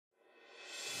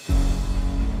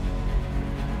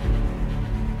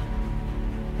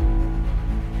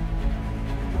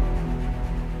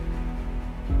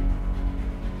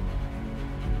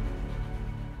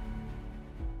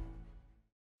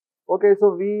Okay, so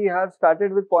we have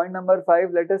started with point number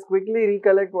 5. Let us quickly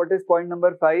recollect what is point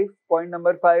number 5. Point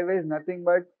number 5 is nothing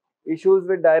but issues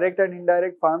with direct and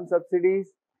indirect farm subsidies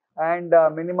and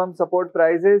minimum support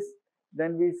prices.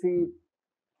 Then we see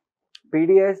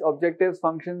PDS, objectives,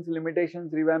 functions,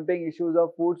 limitations, revamping, issues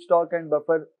of food stock and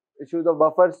buffer, issues of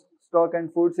buffer stock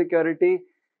and food security,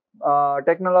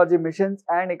 technology missions,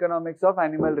 and economics of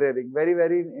animal rearing. Very,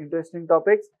 very interesting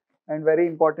topics and very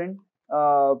important.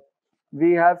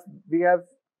 We have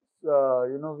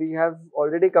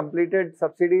already completed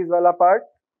subsidies wala part.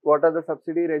 What are the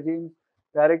subsidy regimes?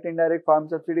 Direct, indirect, farm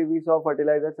subsidy we saw,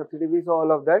 fertilizer subsidy we saw,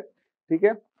 all of that.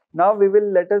 Okay. Now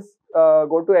let us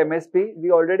go to MSP.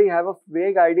 We already have a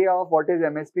vague idea of what is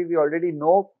MSP. We already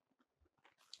know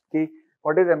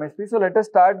what is MSP. So let us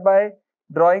start by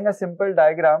drawing a simple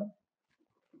diagram.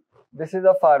 This is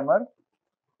a farmer.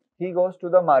 He goes to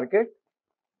the market.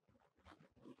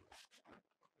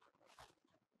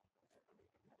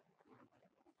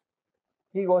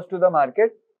 He goes to the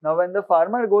market. Now when the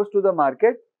farmer goes to the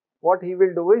market, what he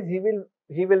will do is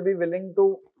he will be willing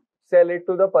to sell it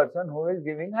to the person who is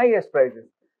giving highest prices,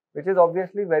 which is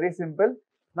obviously very simple.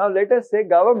 Now let us say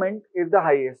government is the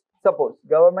highest. Suppose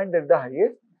government is the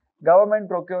highest. Government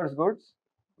procures goods.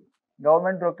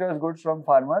 Government procures goods from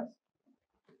farmers.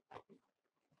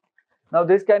 Now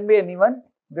this can be anyone.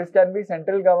 This can be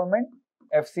central government,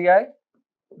 FCI.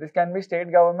 This can be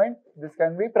state government. This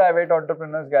can be private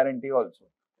entrepreneurs guarantee also.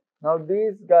 Now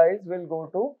these guys will go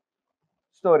to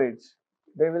storage.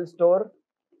 They will store,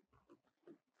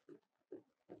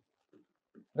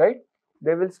 right?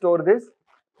 They will store this.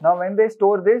 Now when they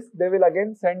store this, they will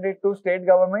again send it to state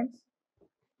governments.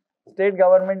 State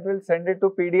government will send it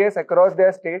to PDS across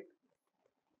their state.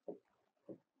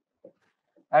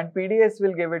 And PDS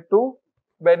will give it to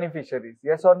beneficiaries.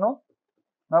 Yes or no?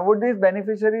 Now would these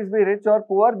beneficiaries be rich or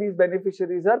poor? These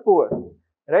beneficiaries are poor,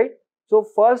 right? So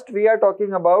first we are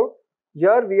talking about,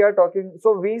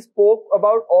 so we spoke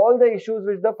about all the issues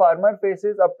which the farmer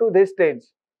faces up to this stage.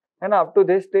 And up to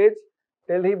this stage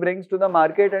till he brings to the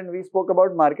market, and we spoke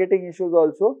about marketing issues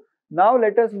also. Now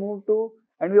let us move to,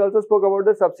 and we also spoke about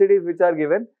the subsidies which are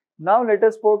given. Now let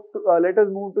us move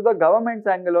to the government's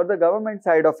angle or the government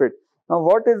side of it. Now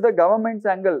what is the government's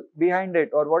angle behind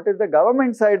it, or what is the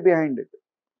government side behind it?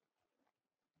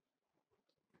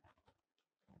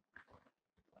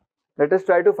 Let us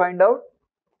try to find out.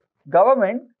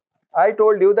 Government, I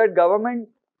told you that government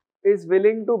is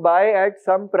willing to buy at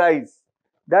some price.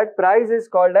 That price is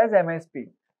called as MSP.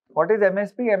 What is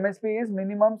MSP? MSP is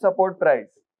minimum support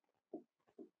price.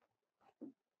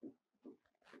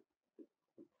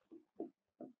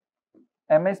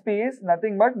 MSP is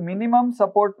nothing but minimum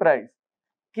support price.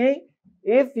 Okay?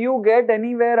 If you get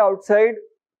anywhere outside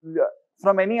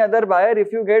from any other buyer,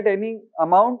 if you get any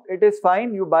amount, it is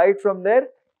fine. You buy it from there.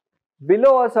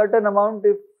 Below a certain amount,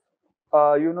 if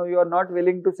you are not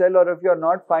willing to sell, or if you are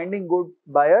not finding good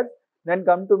buyers, then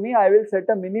come to me. I will set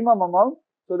a minimum amount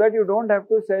so that you don't have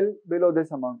to sell below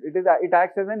this amount. It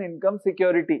acts as an income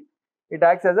security. It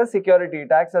acts as a security.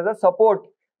 It acts as a support.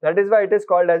 That is why it is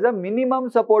called as a minimum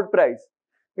support price.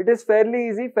 It is fairly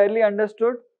easy, fairly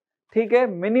understood. ठीक है,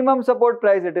 minimum support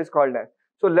price it is called as.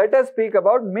 So let us speak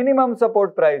about minimum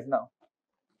support price now.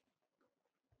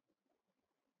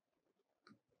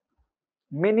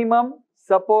 Minimum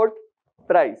support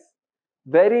price,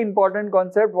 very important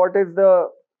concept. What is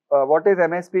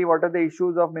MSP? What are the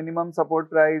issues of minimum support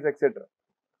price, etc.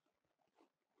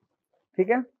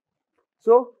 Okay?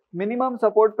 So minimum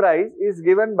support price is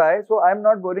given by, so I am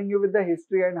not boring you with the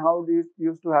history and how this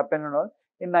used to happen and all.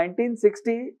 In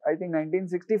 1960, I think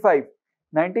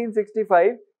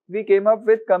 1965, we came up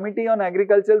with Committee on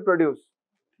Agricultural Produce.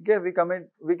 Okay,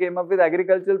 we came up with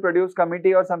Agricultural Produce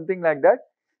Committee or something like that.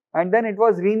 And then it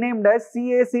was renamed as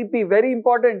CACP, very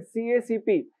important,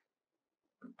 CACP.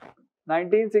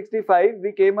 1965,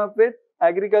 we came up with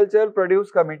Agricultural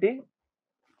Produce Committee.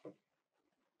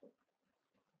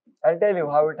 I'll tell you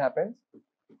how it happens.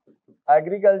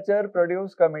 Agriculture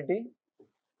Produce Committee.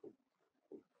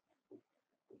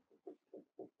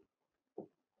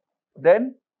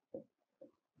 Then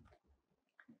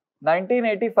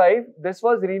 1985, this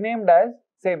was renamed as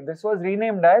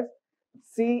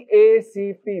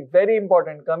CACP, very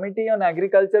important, Committee on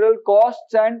Agricultural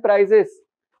Costs and Prices.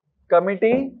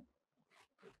 Committee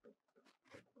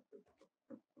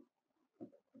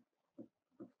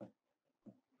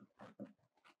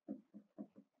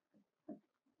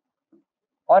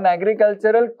on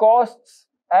Agricultural Costs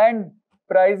and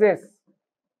Prices.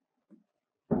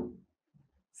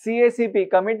 CACP,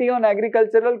 Committee on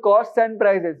Agricultural Costs and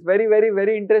Prices. Very, very,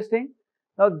 very interesting.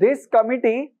 Now this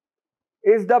committee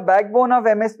is the backbone of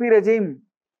MSP regime.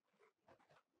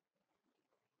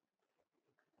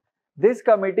 This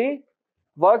committee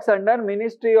works under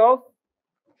Ministry of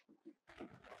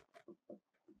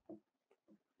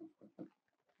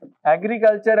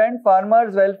Agriculture and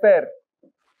Farmers Welfare.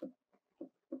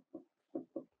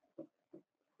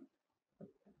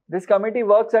 This committee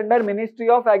works under Ministry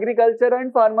of Agriculture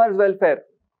and Farmers Welfare.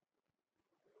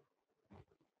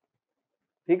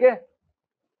 ठीक है?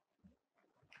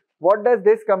 What does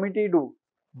this committee do?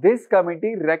 This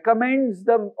committee recommends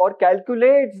or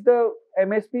calculates the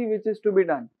MSP which is to be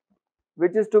done,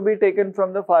 which is to be taken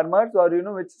from the farmers, or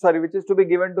which is to be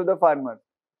given to the farmers.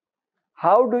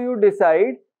 How do you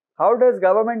decide? How does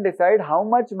government decide how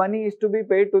much money is to be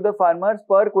paid to the farmers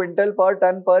per quintal, per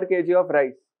ton, per kg of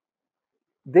rice?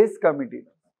 This committee.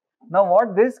 Now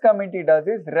what this committee does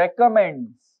is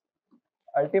recommends.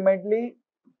 Ultimately,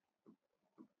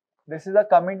 this is a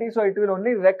committee, so it will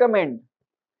only recommend.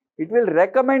 It will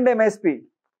recommend MSP.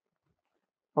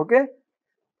 Okay?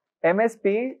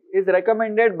 MSP is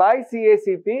recommended by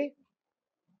CACP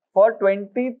for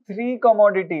 23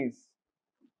 commodities.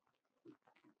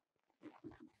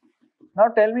 Now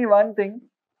tell me one thing,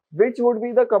 which would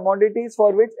be the commodities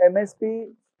for which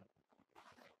MSP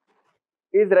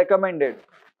is recommended?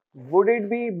 Would it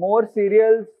be more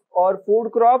cereals or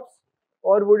food crops,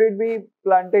 or would it be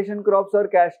plantation crops or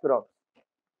cash crops?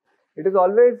 It is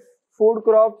always food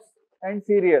crops and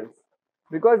cereals,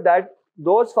 because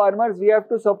those farmers we have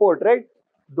to support, right?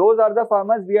 Those are the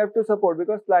farmers we have to support,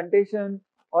 because plantation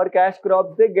or cash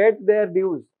crops, they get their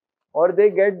dues or they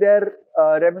get their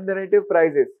remunerative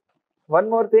prices. One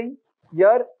more thing,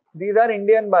 here these are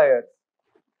Indian buyers.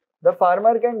 The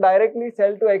farmer can directly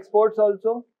sell to exports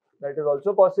also, that is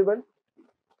also possible.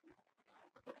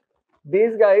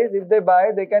 These guys, if they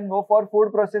buy, they can go for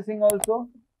food processing also.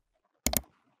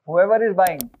 Whoever is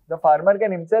buying, the farmer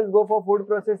can himself go for food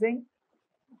processing,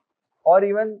 or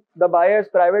even the buyers,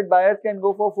 private buyers can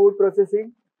go for food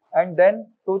processing, and then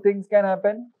two things can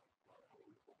happen.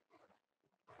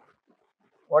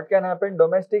 What can happen?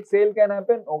 Domestic sale can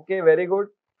happen. Okay, very good.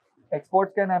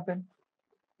 Exports can happen.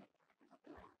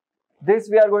 This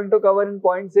we are going to cover in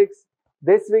point 6.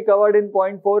 This we covered in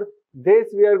point 4. This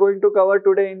we are going to cover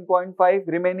today in point 5.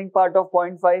 Remaining part of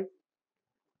point 5.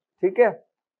 ठीक है?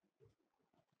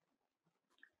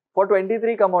 For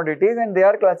 23 commodities, and they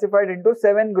are classified into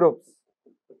 7 groups.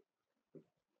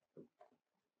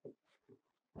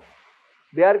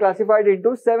 They are classified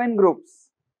into 7 groups.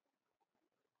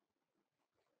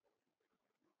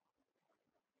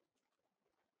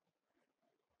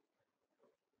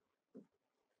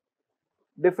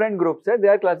 Different groups. They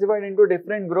are classified into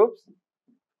different groups.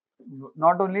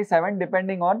 Not only 7,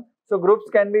 depending on. So groups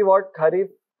can be what? Kharif,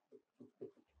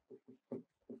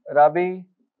 Rabi,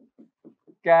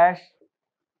 cash.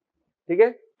 ठीक है?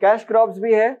 Cash crops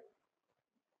भी है,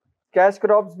 cash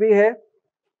crops भी है.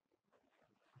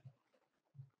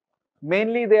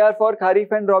 Mainly they are for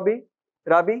Kharif and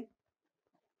Rabi.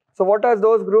 So what are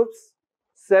those groups?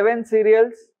 7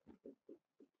 cereals,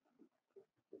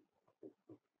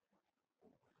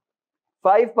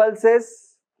 5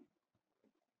 pulses,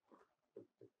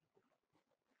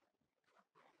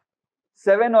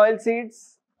 7 oil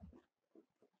seeds,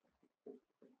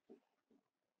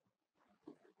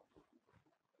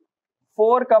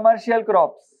 4 commercial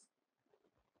crops.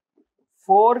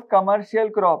 4 commercial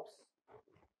crops.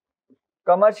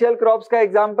 Commercial crops का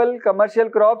example, commercial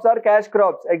crops are cash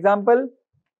crops. Example,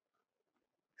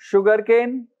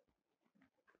 sugarcane,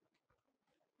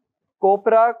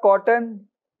 copra, cotton,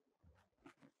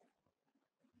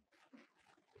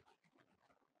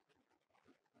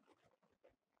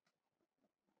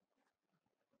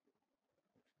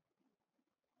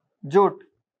 jute.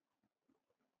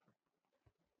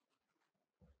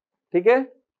 ठीक है?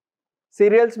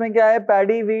 Serials में क्या है?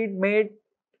 Paddy, wheat,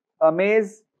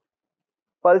 मेज.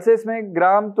 Pulses में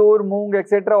ग्राम, तूर, मूंग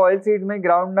etcetera. Oil seed में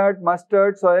groundnut,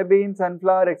 mustard, soybean,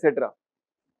 sunflower etcetera.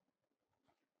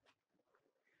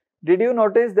 Did you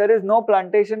notice there is no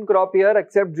plantation crop here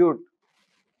except jute?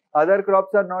 Other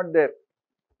crops are not there.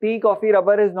 Tea, coffee,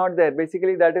 rubber is not there.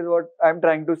 Basically that is what I am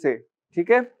trying to say. ठीक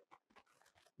है?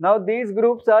 Now these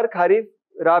groups are Kharif,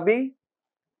 Rabi,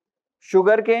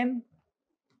 sugarcane,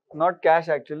 not cash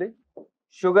actually,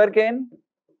 sugarcane,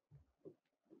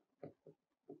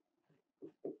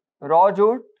 raw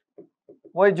jute,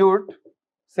 jute,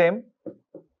 same,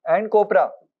 and copra.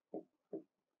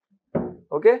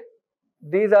 Okay,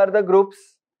 these are the groups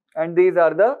and these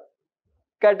are the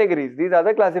categories. These are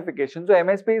the classifications. So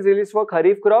MSP is released for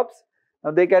Kharif crops.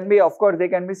 Now they can be, of course, they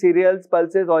can be cereals,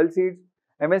 pulses, oil seeds.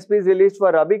 MSP is released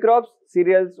for rabi crops,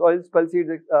 cereals, oils,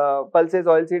 pulses,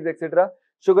 oilseeds, etc.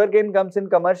 Sugarcane comes in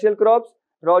commercial crops.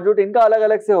 Raw jute इनका अलग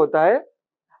अलग से होता है.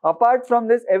 Apart from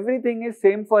this, everything is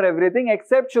same for everything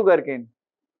except sugarcane.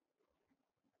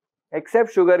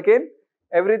 Except sugarcane,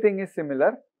 everything is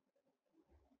similar.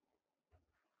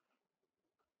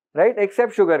 Right?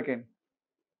 Except sugarcane.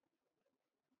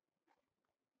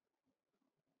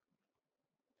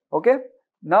 Okay.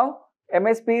 Now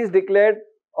MSP is declared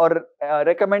or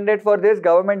recommended for this.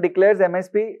 Government declares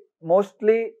MSP.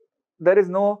 Mostly there is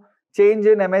no change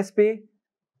in MSP.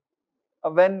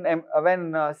 When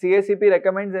CACP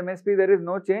recommends MSP, there is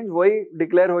no change. वही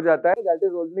declare हो जाता है. That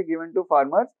is only given to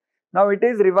farmers. Now it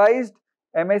is revised.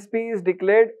 MSP is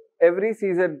declared every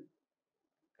season.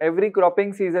 Every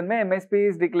cropping season में MSP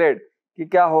is declared कि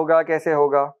क्या होगा, कैसे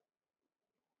होगा.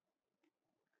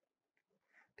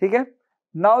 ठीक है.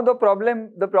 Now the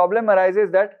problem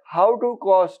arises that how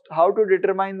to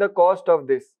determine the cost of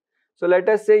this. So let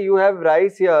us say you have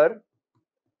rice here.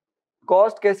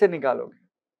 Cost कैसे निकालोगे?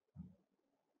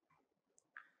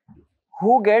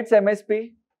 Who gets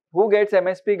MSP? Who gets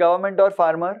MSP? Government or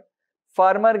farmer?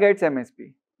 Farmer gets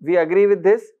MSP. We agree with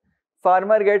this.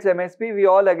 Farmer gets MSP. We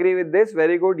all agree with this.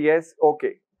 Very good. Yes.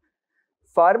 Okay.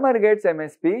 Farmer gets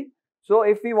MSP. So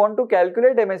if we want to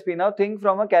calculate MSP, now think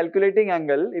from a calculating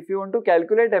angle. If you want to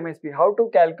calculate MSP, how to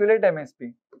calculate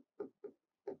MSP?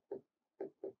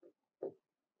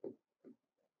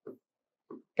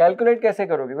 Calculate कैसे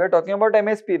करोगे? We are talking about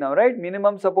MSP now, right?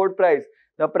 Minimum support price.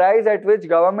 The price at which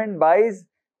government buys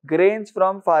grains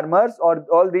from farmers or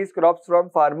all these crops from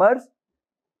farmers,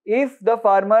 if the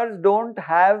farmers don't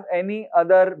have any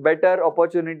other better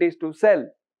opportunities to sell.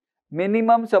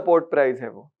 Minimum support price है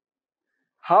वो.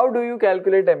 How do you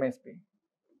calculate MSP?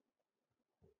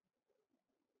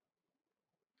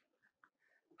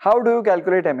 How do you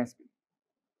calculate MSP?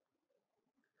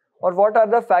 Or what are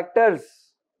the factors?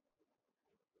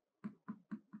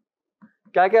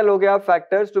 क्या क्या लोगे आप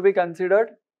factors to be considered?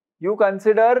 You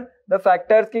consider the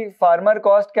factors की farmer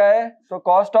cost क्या है? So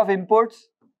cost of inputs.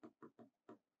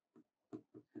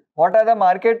 What are the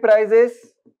market prices?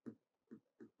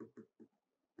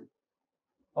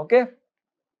 Okay.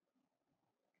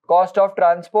 Cost of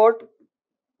transport.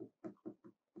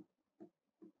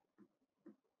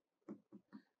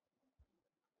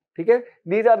 ठीक है.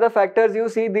 These are the factors you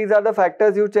see. These are the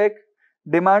factors you check.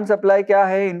 Demand supply क्या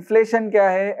है? Inflation क्या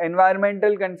है?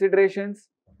 Environmental considerations.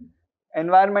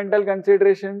 Environmental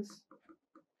considerations.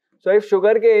 So if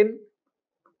sugarcane,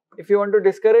 if you want to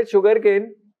discourage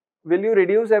sugarcane, will you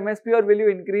reduce MSP or will you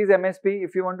increase MSP?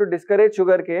 If you want to discourage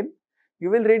sugarcane, you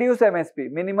will reduce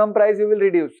MSP. Minimum price you will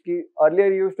reduce.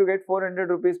 Earlier you used to get 400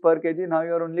 rupees per kg. Now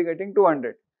you are only getting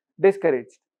 200.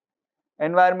 Discouraged.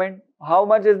 Environment. How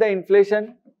much is the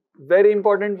inflation? Very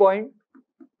important point.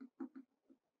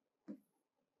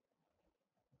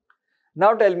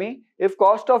 Now tell me, if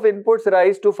cost of inputs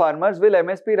rise to farmers, will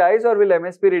MSP rise or will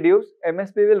MSP reduce?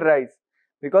 MSP will rise.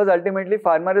 Because ultimately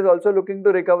farmer is also looking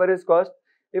to recover his cost.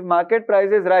 If market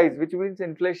prices rise, which means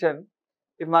inflation,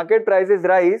 if market prices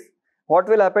rise, what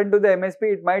will happen to the MSP?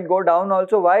 It might go down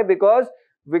also. Why? Because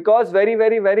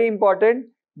very important,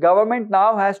 government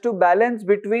now has to balance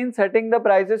between setting the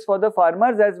prices for the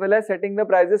farmers as well as setting the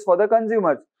prices for the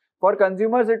consumers. For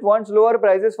consumers, it wants lower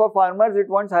prices. For farmers, it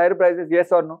wants higher prices.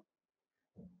 Yes or no?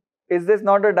 Is this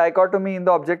not a dichotomy in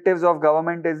the objectives of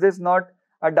government? Is this not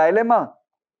a dilemma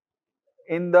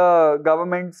in the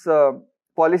government's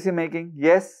policy making?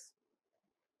 Yes,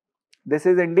 this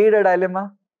is indeed a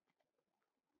dilemma.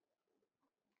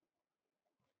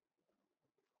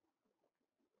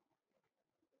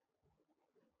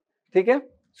 ठीक है.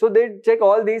 So they check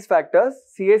all these factors.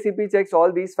 CACP checks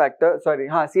all these factors.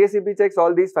 CACP checks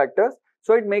all these factors.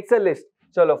 So it makes a list.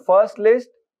 चलो, first list,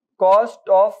 cost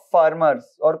of farmers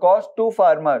or cost to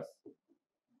farmers.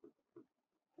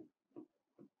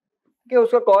 कि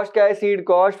उसका cost क्या है? Seed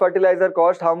cost, fertilizer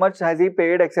cost, how much has he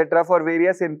paid, etc. for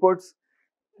various inputs,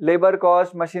 labor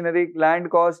cost, machinery,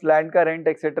 land cost, land का rent,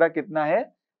 etc. कितना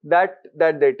है? That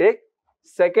they take.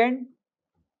 Second,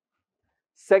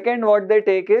 what they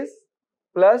take is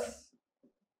plus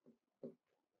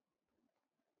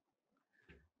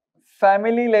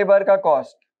family labor का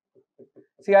cost.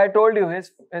 See, I told you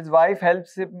his wife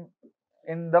helps him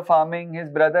in the farming, his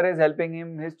brother is helping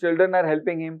him, his children are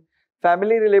helping him.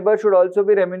 Family labor should also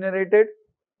be remunerated.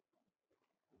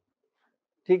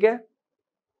 ठीक है.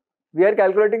 We are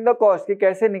calculating the cost कि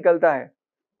कैसे निकलता है.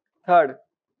 Third,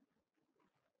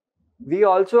 we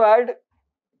also add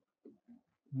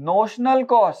notional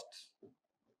costs.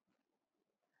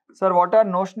 Sir, what are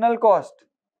notional cost?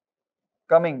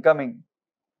 Coming.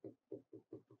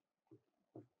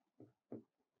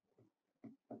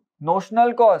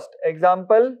 notional cost,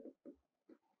 example,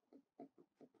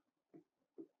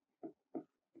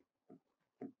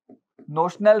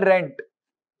 notional rent.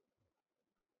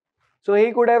 So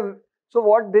he could have, so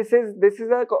what this is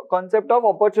a concept of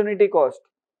opportunity cost.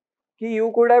 Ki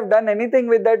you could have done anything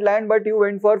with that land but you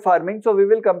went for farming, so we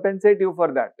will compensate you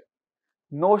for that.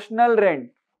 Notional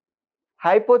rent,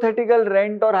 hypothetical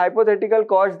rent or hypothetical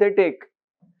cost they take.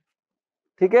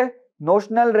 ठीक है,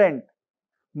 notional rent,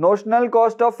 notional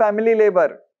cost of family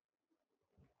labor,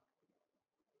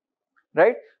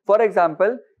 right? For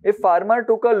example, if farmer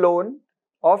took a loan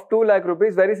of 2 lakh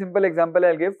rupees, very simple example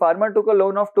I'll give. Farmer took a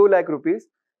loan of 2 lakh rupees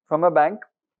from a bank.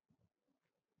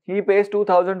 He pays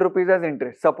 2000 rupees as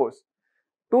interest. Suppose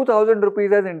 2000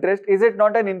 rupees as interest, is it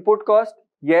not an input cost?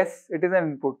 Yes, it is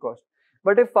an input cost.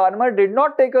 But if farmer did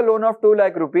not take a loan of 2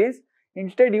 lakh rupees,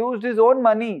 instead used his own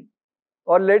money,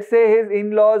 or let's say his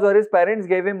in-laws or his parents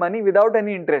gave him money without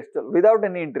any interest,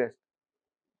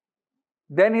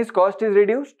 then his cost is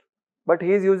reduced, but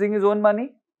he is using his own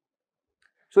money.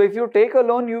 So if you take a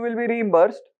loan, you will be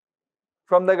reimbursed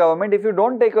from the government. If you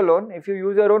don't take a loan, if you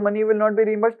use your own money, you will not be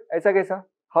reimbursed. Aisa kaisa?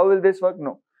 How will this work?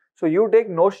 No. So you take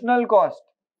notional cost,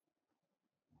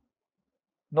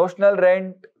 notional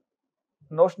rent,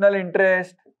 notional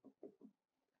interest,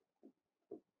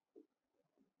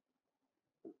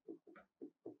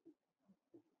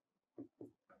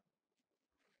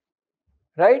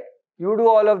 right? You do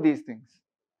all of these things.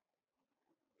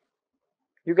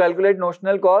 You calculate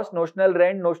notional cost, notional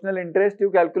rent, notional interest, you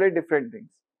calculate different things.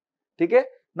 Okay?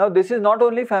 Now this is not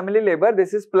only family labor,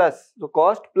 this is plus. So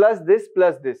cost plus this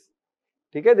plus this.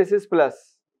 Okay? This is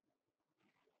plus.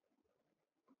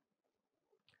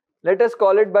 Let us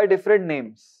call it by different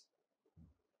names.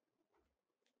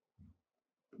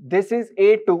 This is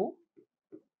A2.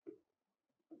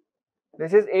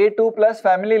 This is A2 plus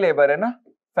family labor, hai na?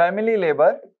 Family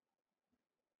labor.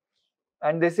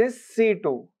 And this is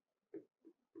C2.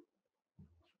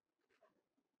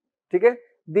 Okay?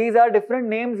 These are different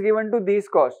names given to these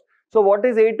costs. So what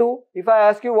is A2? If I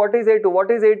ask you what is A2?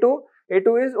 What is A2?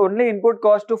 A2 is only input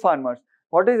cost to farmers.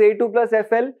 What is A2 plus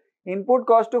FL? Input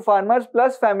cost to farmers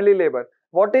plus family labor.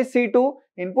 What is C2?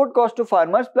 Input cost to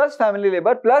farmers plus family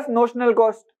labor plus notional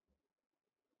cost.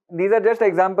 These are just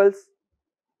examples.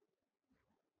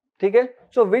 Okay?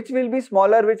 So which will be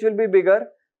smaller, which will be bigger?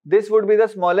 This would be the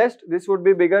smallest, this would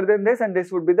be bigger than this, and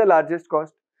this would be the largest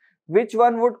cost. Which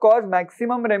one would cause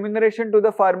maximum remuneration to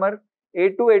the farmer?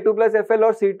 A2, A2 plus FL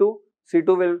or C2?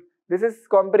 C2 will, this is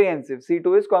comprehensive,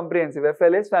 C2 is comprehensive,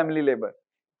 FL is family labor.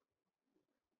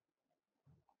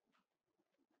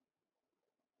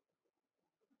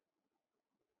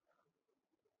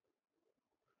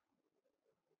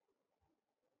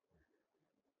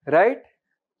 Right?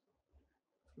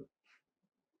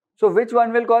 So which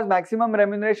one will cause maximum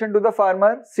remuneration to the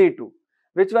farmer? C2.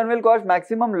 Which one will cause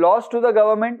maximum loss to the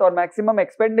government or maximum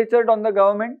expenditure on the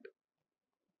government?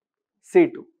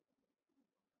 C2.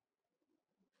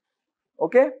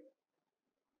 Okay?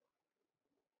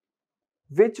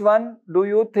 Which one do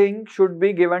you think should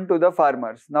be given to the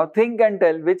farmers? Now think and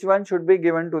tell which one should be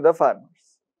given to the farmers.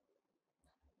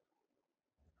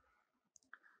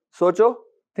 Socho,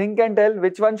 think and tell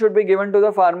which one should be given to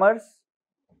the farmers.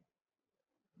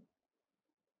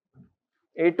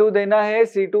 A2 dena hai,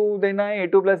 C2 dena hai,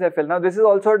 A2 plus FL. Now this is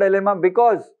also a dilemma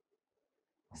because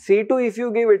C2 if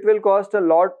you give, it will cost a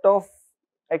lot of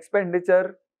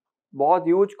expenditure, बहुत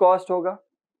huge cost होगा.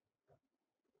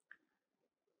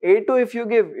 A2 if you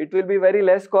give, it will be very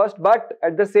less cost, but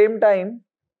at the same time,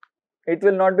 it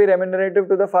will not be remunerative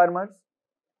to the farmers.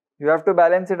 You have to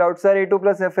balance it out, sir. A2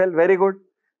 plus FL, very good.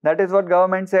 That is what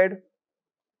government said.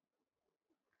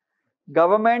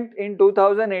 Government in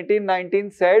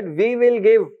 2018-19 said we will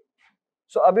give.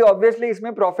 So abhi obviously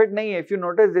इसमें profit नहीं है. If you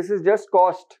notice, this is just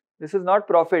cost. This is not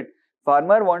profit.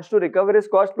 Farmer wants to recover his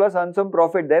cost plus earn some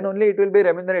profit. Then only it will be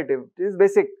remunerative. This is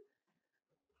basic.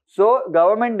 So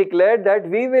government declared that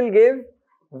we will give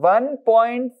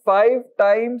 1.5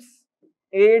 times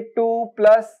A2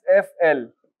 plus FL.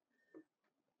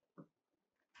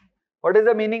 What is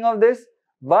the meaning of this?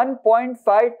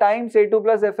 1.5 times A2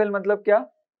 plus FL मतलब क्या?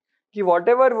 कि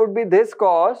whatever would be this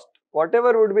cost,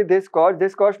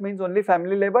 this cost means only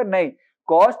family labor? नहीं.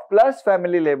 Cost plus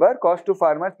family labor, cost to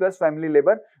farmers plus family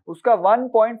labor, उसका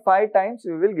 1.5 times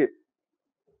we will give.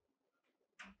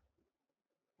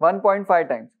 1.5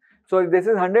 times. So if this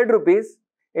is 100 rupees,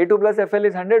 A2 plus FL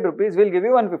is 100 rupees, we'll give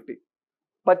you 150.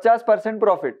 50%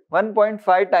 profit,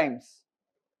 1.5 times.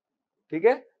 ठीक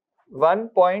है?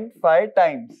 1.5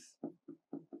 times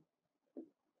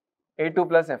A2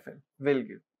 plus FL will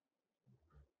give.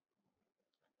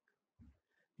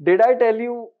 Did I tell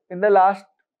you in the last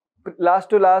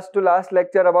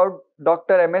lecture about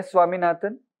Dr. M.S.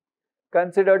 Swaminathan,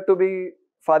 considered to be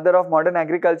father of modern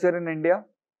agriculture in India.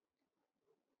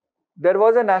 There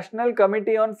was a National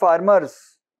Committee on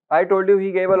Farmers. I told you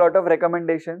he gave a lot of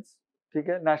recommendations.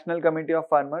 Okay? National Committee of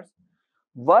Farmers.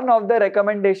 One of the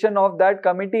recommendations of that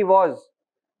committee was,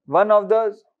 one of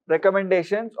the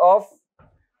recommendations of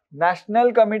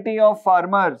National Committee of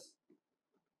Farmers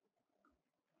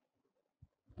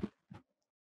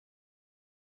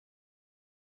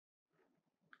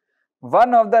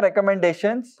one of the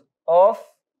recommendations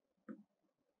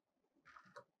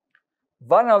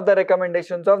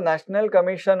of National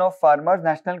Commission of Farmers,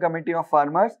 National Committee of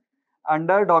Farmers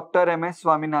under Dr. M.S.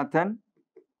 Swaminathan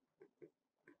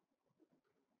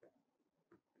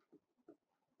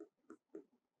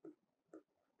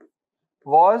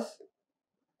was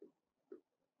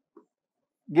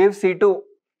give C2.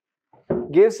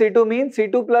 Give C2 means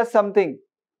C2 plus something.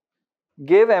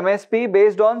 Give MSP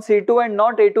based on C2 and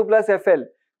not A2 plus FL.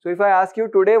 So if I ask you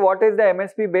today what is the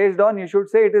MSP based on, you should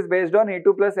say it is based on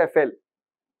A2 plus FL.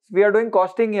 We are doing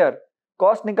costing here.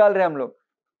 Cost निकाल रहे हम लोग.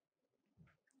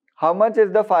 How much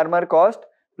is the farmer cost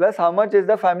plus how much is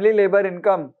the family labor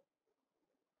income,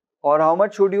 or how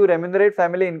much should you remunerate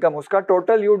family income? Uska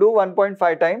total you do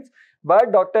 1.5 times.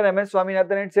 But Dr. M.S.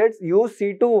 Swaminathan said use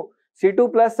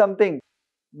C2 plus something.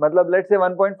 मतलब let's say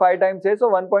 1.5 times है, so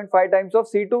 1.5 times of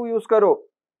C2 use करो.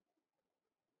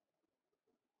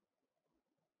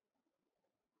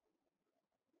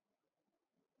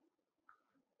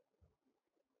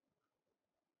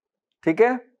 ठीक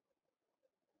है?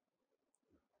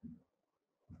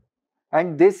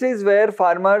 And this is where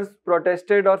farmers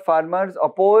protested or farmers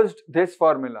opposed this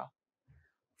formula.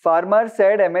 Farmers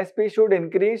said MSP should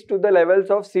increase to the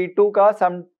levels of C2 का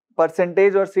some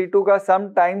percentage or C2 का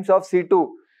some times of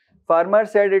C2.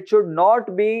 Farmers said it should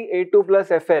not be A2 plus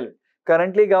FL.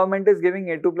 Currently government is giving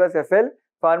A2 plus FL.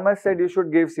 Farmers said you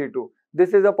should give C2.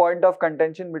 This is a point of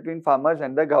contention between farmers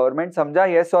and the government. समझा?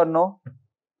 Yes or no?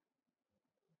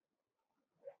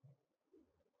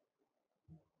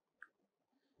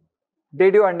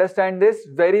 Did you understand this?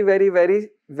 Very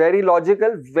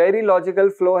logical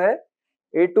flow है.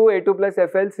 A2 plus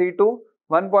FL, C2,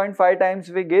 1.5 times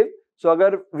we give. So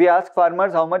agar we ask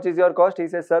farmers how much is your cost, he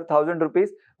says sir 1000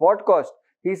 rupees. What cost?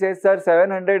 He says sir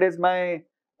 700 is my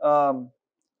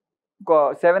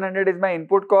 700 is my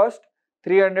input cost,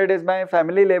 300 is my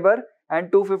family labor,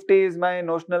 and 250 is my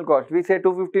notional cost. We say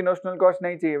 250 notional cost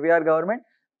nahi chahiye. We are government.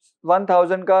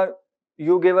 1000 ka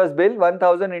you give us bill,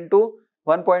 1000 into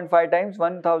 1.5 times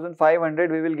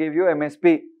 1500 we will give you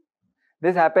MSP.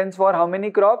 This happens for how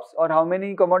many crops or how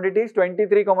many commodities?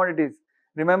 23 commodities.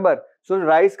 Remember, so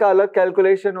rice का अलग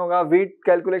calculation होगा, wheat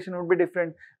calculation would be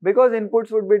different because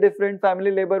inputs would be different,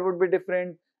 family labor would be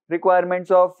different, requirements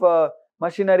of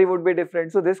machinery would be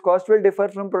different. So this cost will differ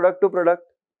from product to product.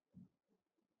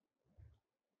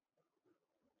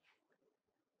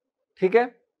 ठीक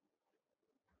है?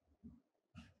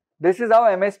 This is how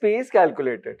MSP is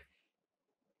calculated.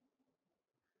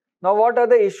 Now what are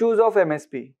the issues of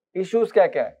MSP? Issues क्या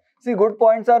क्या है? See, good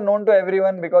points are known to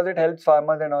everyone because it helps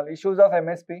farmers and all. Issues of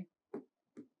MSP.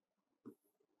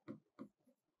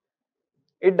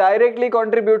 It directly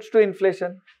contributes to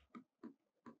inflation.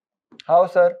 How,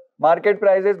 sir? Market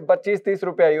price is 25-30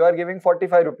 rupees. You are giving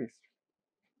 45 rupees.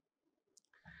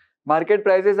 Market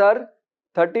prices are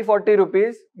 30-40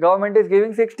 rupees. Government is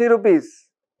giving 60 rupees.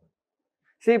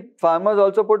 See, farmers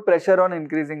also put pressure on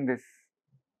increasing this.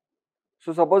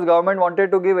 So suppose government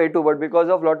wanted to give A2, but because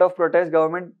of lot of protests,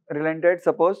 government relented.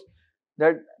 Suppose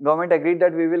that government agreed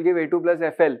that we will give A2 plus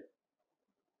FL.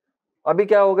 अभी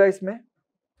क्या होगा इसमें?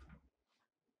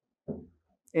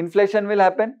 Inflation will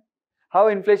happen. How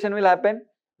inflation will happen?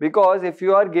 Because if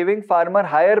you are giving farmer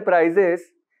higher prices,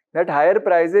 that higher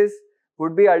prices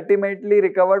would be ultimately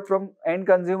recovered from end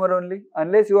consumer only.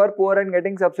 Unless you are poor and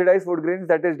getting subsidized food grains,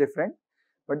 that is different.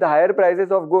 But the higher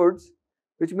prices of goods,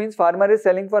 which means farmer is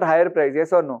selling for higher price,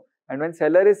 yes or no? And when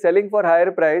seller is selling for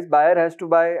higher price, buyer has to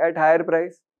buy at higher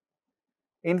price.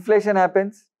 Inflation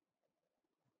happens.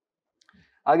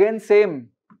 Again same.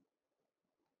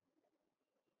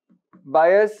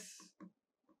 Bias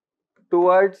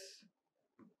towards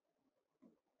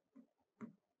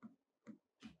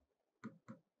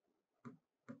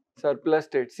surplus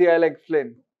states. See, I'll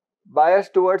explain. Bias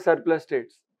towards surplus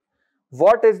states.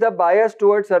 What is the bias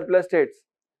towards surplus states?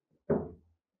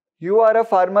 You are a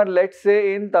farmer, let's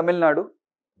say in Tamil Nadu.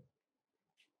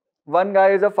 One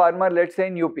guy is a farmer, let's say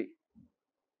in UP.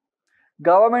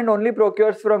 Government only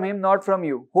procures from him, not from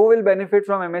you. Who will benefit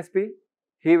from MSP?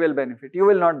 He will benefit. You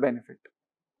will not benefit.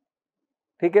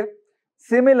 ठीक है?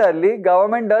 Similarly,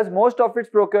 government does most of its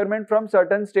procurement from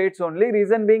certain states only,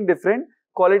 reason being different.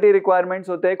 Quality requirements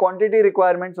hote hain, quantity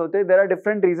requirements hote hain, there are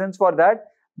different reasons for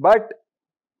that, but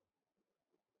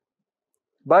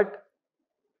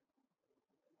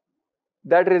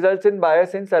that results in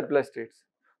bias in surplus states.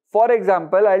 For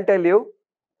example, I'll tell you,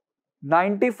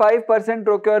 95%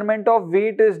 procurement of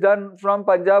wheat is done from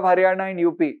Punjab, Haryana and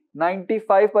UP.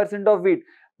 95% of wheat.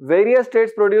 Various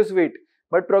states produce wheat,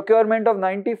 but procurement of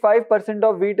 95%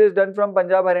 of wheat is done from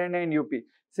Punjab, Haryana and UP.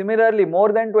 Similarly,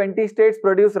 more than 20 states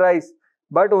produce rice,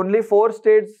 but only 4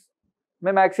 states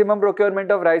mein maximum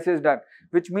procurement of rice is done,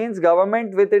 which means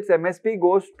government with its MSP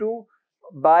goes to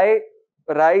buy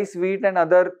rice, wheat and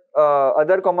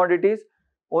other commodities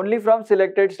only from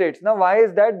selected states. Now, why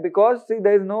is that? Because see,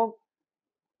 there is no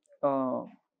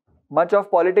much of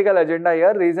political agenda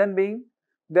here. Reason being,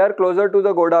 they are closer to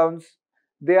the godowns.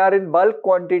 They are in bulk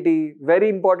quantity. Very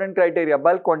important criteria,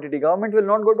 bulk quantity. Government will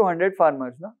not go to 100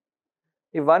 farmers. No?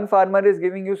 If one farmer is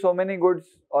giving you so many goods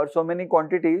or so many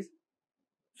quantities,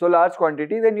 so large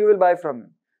quantity, then you will buy from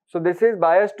him. So this is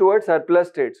bias towards surplus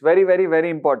states. Very, very, very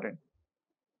important.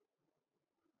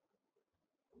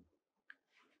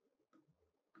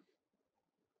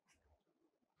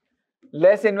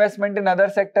 Less investment in other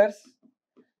sectors.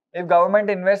 If government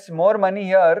invests more money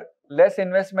here, less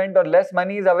investment or less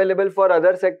money is available for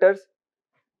other sectors.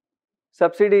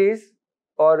 Subsidies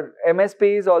or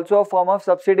MSP is also a form of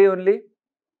subsidy only.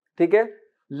 Okay?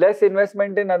 Less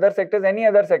investment in other sectors, any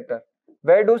other sector.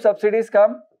 Where do subsidies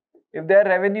come? If they are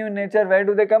revenue in nature, where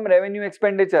do they come? Revenue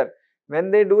expenditure.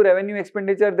 When they do revenue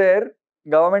expenditure there,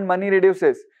 government money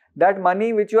reduces. That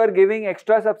money which you are giving,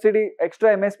 extra subsidy,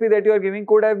 extra MSP that you are giving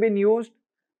could have been used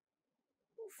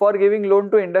for giving loan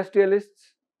to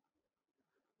industrialists,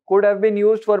 could have been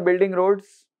used for building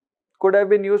roads, could have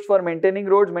been used for maintaining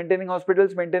roads, maintaining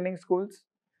hospitals, maintaining schools.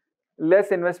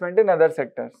 Less investment in other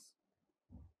sectors.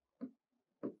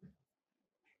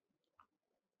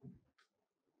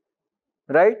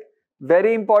 Right?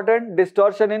 Very important,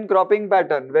 distortion in cropping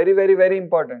pattern. Very, very, very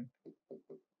important.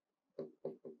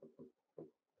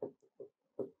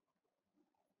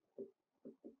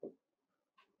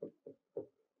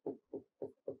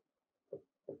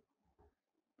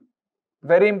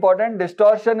 Very important,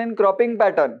 distortion in cropping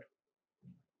pattern.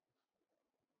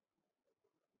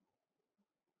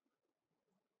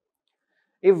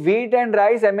 If wheat and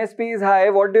rice MSP is high,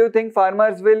 what do you think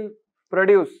farmers will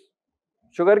produce?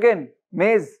 Sugarcane,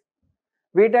 maize,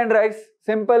 wheat and rice,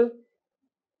 simple.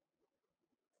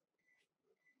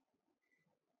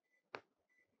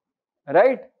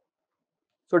 Right?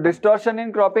 So distortion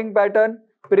in cropping pattern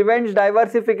prevents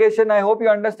diversification. I hope you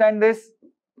understand this.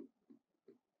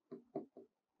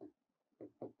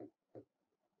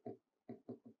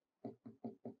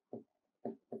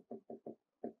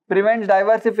 Prevents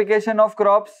diversification of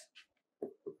crops.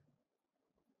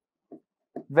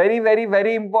 Very, very,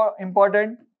 very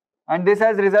important. And this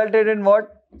has resulted in what?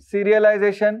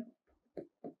 Cerealization.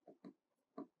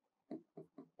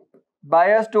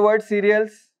 Bias towards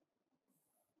cereals.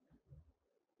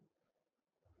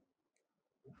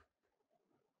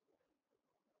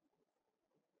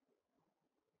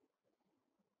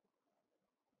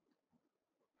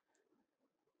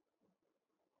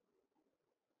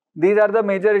 These are the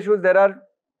major issues. There are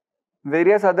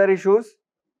various other issues,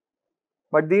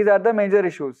 but these are the major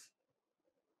issues.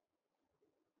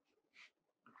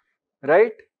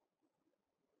 Right?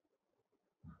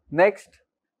 Next.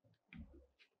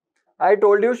 I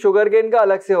told you sugarcane का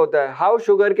अलग से होता है. How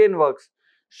sugarcane works?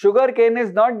 Sugarcane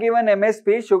is not given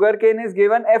MSP. Sugarcane is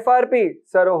given FRP.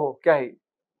 Sir, oh, क्या है?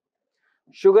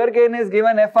 Sugarcane is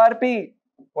given FRP.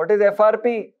 What is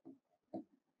FRP?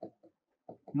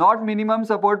 Not minimum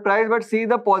support price, but see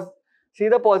the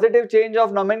positive change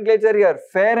of nomenclature here.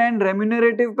 Fair and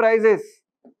remunerative prices.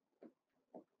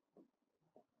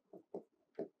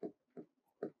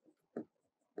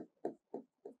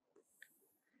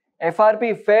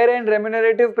 FRP, fair and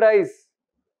remunerative price.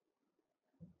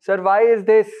 Sir, why is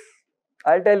this?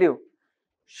 I'll tell you.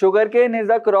 Sugarcane is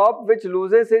a crop which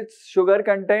loses its sugar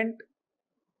content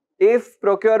if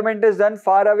procurement is done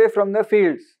far away from the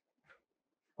fields.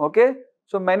 Okay?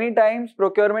 So many times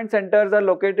procurement centers are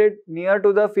located near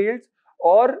to the fields,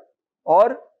 or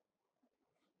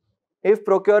if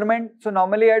procurement, so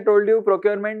normally I told you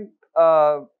procurement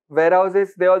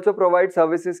warehouses, they also provide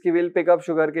services ki will pick up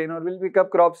sugarcane or will pick up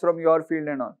crops from your field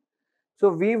and all. So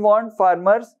we want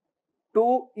farmers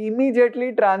to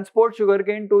immediately transport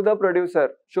sugarcane to the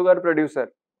sugar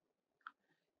producer.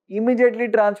 Immediately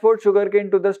transport sugarcane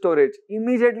to the storage.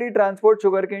 Immediately transport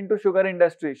sugarcane to sugar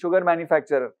industry, sugar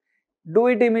manufacturer. Do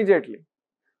it immediately.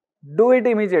 Do it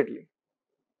immediately.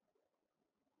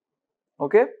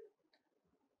 Okay.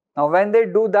 Now when they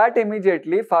do that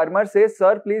immediately, farmer says,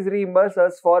 sir, please reimburse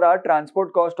us for our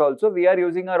transport cost also. We are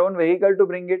using our own vehicle to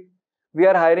bring it. We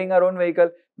are hiring our own vehicle.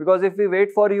 Because if we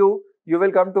wait for you, you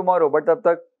will come tomorrow. But tab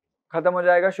tak khatam ho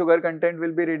jayega, sugar content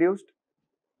will be reduced.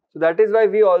 So that is why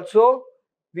we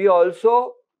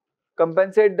also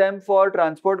compensate them for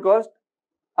transport cost.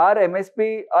 Are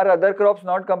MSP, are other crops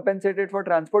not compensated for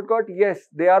transport cost? Yes,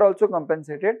 they are also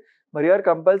compensated. But here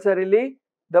compulsorily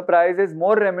the price is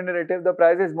more remunerative, the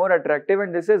price is more attractive,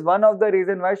 and this is one of the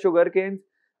reason why sugar canes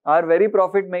are very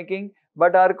profit making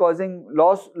but are causing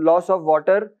loss of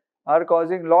water, are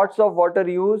causing lots of water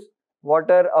use,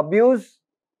 water abuse,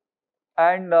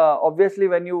 and obviously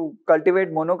when you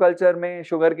cultivate monoculture mein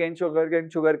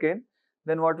sugarcane,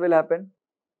 then what will happen?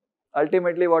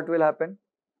 Ultimately what will happen?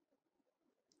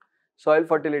 Soil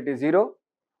fertility zero,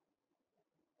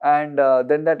 and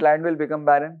then that land will become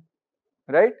barren,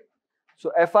 right?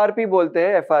 So FRP bolte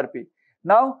hai, FRP.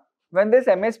 Now when this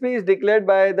MSP is declared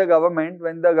by the government,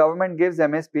 when the government gives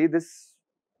MSP, this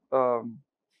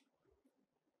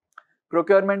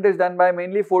procurement is done by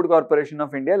mainly Food Corporation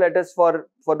of India. Let us, for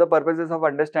the purposes of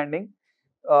understanding,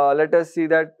 let us assume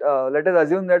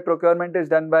that procurement is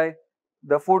done by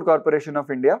the Food Corporation of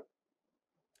India.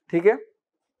 ठीक है?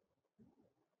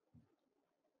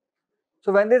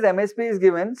 So when this MSP is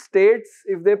given, states,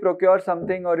 if they procure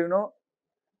something, or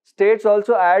states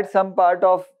also add some part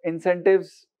of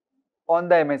incentives on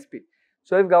the MSP.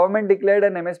 So if government declared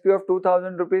an MSP of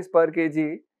 2000 rupees per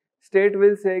kg, state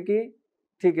will say ki,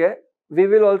 theek hai, we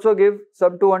will also give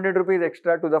some 200 rupees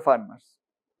extra to the farmers.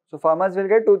 So farmers will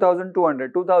get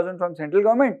 2200, 2000 from central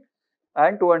government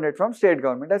and 200 from state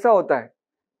government. ऐसा होता है.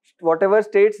 Whatever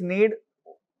states need,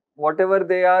 whatever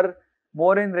they are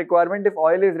more in requirement, if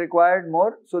oil is required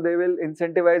more, so they will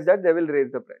incentivize that, they will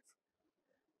raise the price.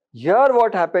 Here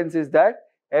what happens is that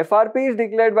FRP is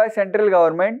declared by central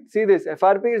government. See this,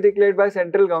 FRP is declared by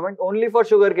central government only for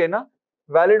sugarcane,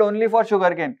 valid only for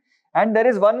sugarcane. And there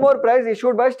is one more price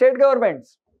issued by state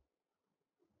governments.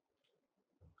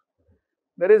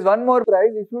 There is one more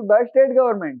price issued by state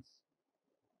governments,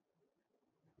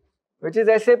 which is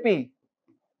SAP.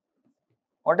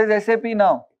 What is SAP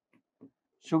now?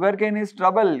 Sugarcane is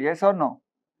trouble, yes or no?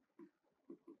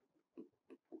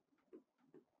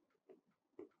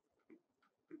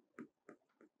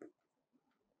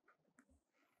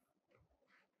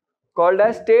 Called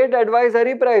as state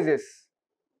advisory prices.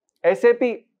 SAP.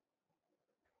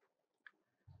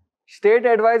 State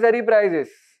advisory prices.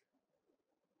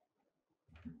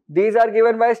 These are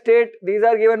given by state, these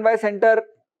are given by center.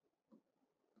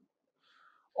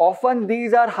 Often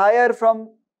these are higher from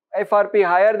FRP,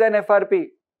 higher than FRP.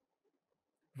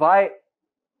 Why?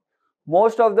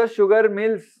 Most of the sugar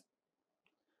mills,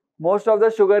 most of the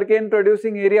sugarcane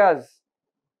producing areas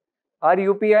are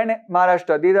UP and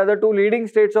Maharashtra. These are the two leading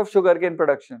states of sugarcane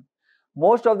production.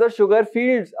 Most of the sugar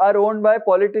fields are owned by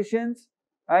politicians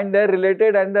and their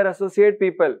related and their associate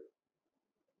people.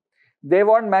 They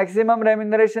want maximum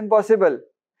remuneration possible.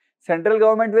 Central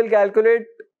government will calculate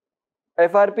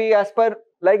FRP as per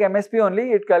like MSP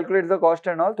only, it calculates the cost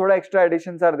and all, thoda extra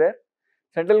additions are there.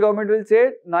 Central government will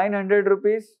say 900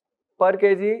 rupees per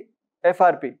kg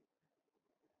FRP.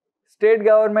 State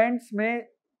governments mein,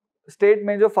 state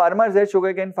mein jo farmers hai,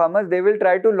 sugarcane farmers, they will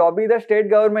try to lobby the state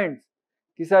governments.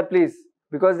 Ki sir please,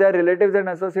 because they are relatives and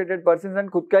associated persons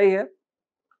and khud ka hi hai.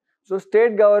 So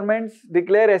state governments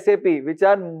declare SAP which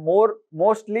are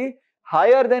mostly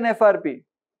higher than FRP.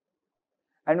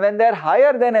 And when they are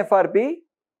higher than FRP,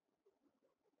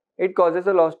 it causes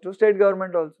a loss to state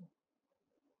government also.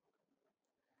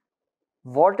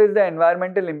 What is the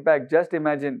environmental impact? Just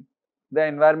imagine the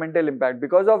environmental impact.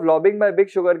 Because of lobbying by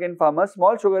big sugarcane farmers,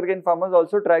 small sugarcane farmers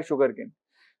also try sugarcane.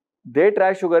 They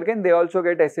try sugarcane, they also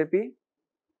get SAP.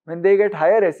 When they get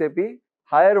higher SAP,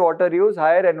 higher water use,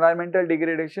 higher environmental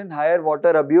degradation, higher water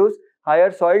abuse,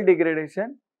 higher soil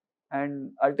degradation,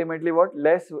 and ultimately what?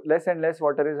 Less and less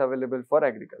water is available for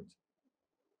agriculture.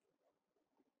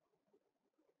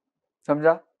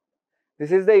 Samjha?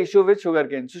 This is the issue with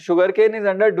sugarcane. So sugarcane is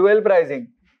under dual pricing.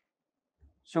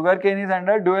 Sugarcane is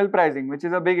under dual pricing, which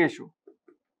is a big issue.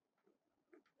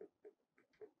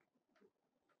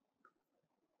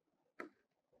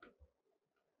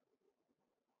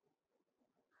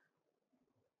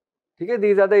 Okay,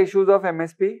 these are the issues of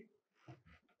MSP.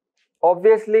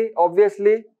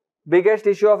 Obviously, biggest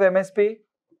issue of MSP.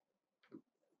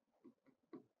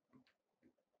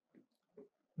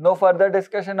 No further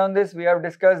discussion on this. We have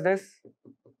discussed this.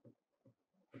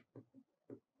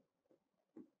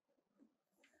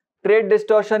 Trade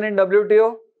distortion in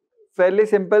WTO. fairly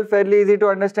simple, fairly easy to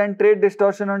understand. Trade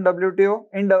distortion on WTO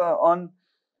in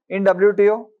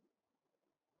WTO.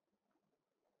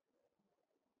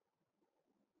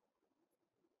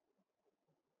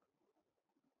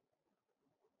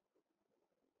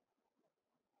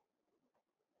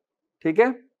 ठीक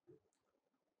है?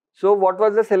 So what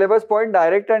was the syllabus point?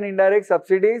 Direct and indirect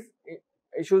subsidies,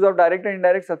 issues of direct and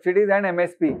indirect subsidies and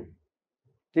MSP.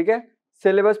 ठीक है?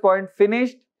 Syllabus point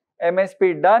finished,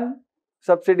 MSP done,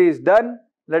 subsidies done.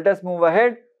 Let us move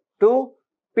ahead to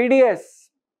PDS.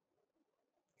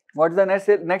 What's the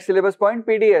next syllabus point?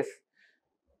 PDS.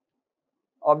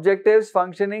 Objectives,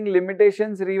 functioning,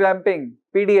 limitations, revamping.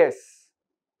 PDS.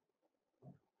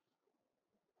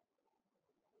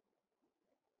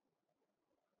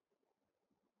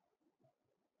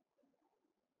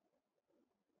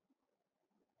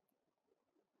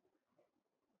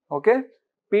 Okay.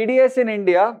 PDS in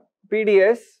India.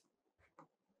 PDS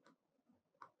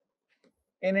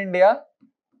in India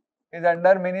is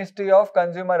under Ministry of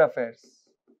Consumer Affairs.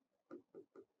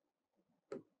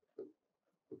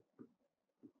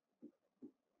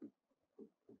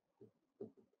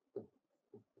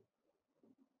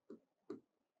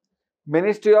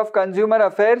 Ministry of Consumer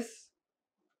Affairs.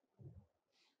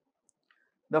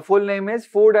 The full name is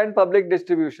Food and Public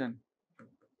Distribution.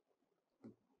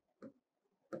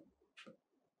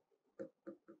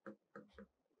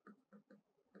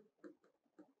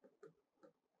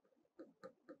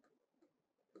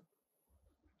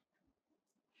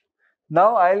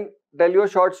 Now I'll tell you a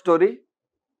short story.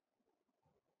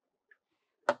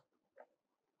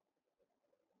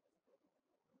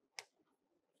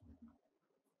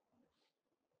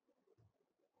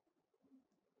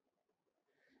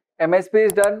 MSP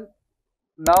is done.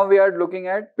 Now we are looking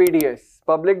at PDS,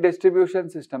 Public Distribution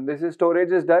System. This is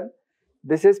storage is done.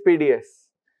 This is PDS.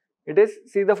 It is,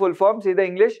 see the full form, see the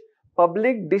English,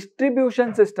 Public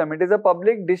Distribution System. It is a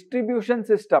public distribution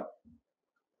system.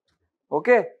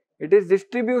 Okay, it is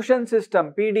distribution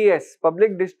system, PDS,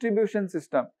 Public Distribution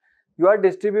System. You are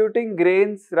distributing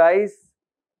grains, rice,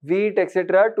 wheat,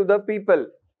 etc. to the people.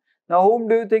 Now, whom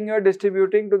do you think you are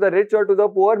distributing? To the rich or to the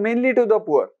poor? Mainly to the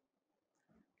poor.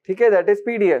 Okay, that is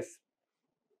PDS.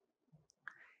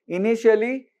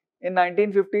 Initially, in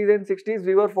 1950s and 60s,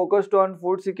 we were focused on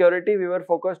food security. We were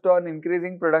focused on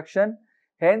increasing production.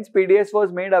 Hence, PDS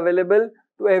was made available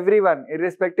to everyone,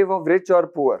 irrespective of rich or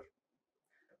poor.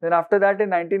 Then after that, in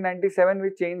 1997,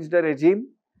 we changed the regime.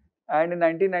 And in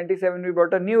 1997, we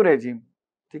brought a new regime,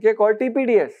 okay, called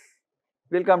TPDS.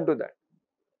 We'll come to that.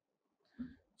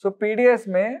 So, PDS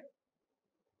mein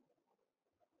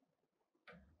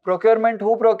procurement,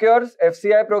 who procures?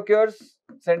 FCI procures,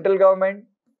 central government,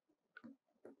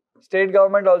 state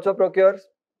government also procures.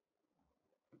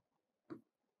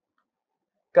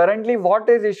 Currently, what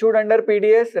is issued under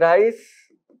PDS? Rice,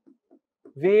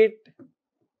 wheat,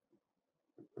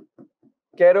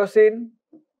 kerosene,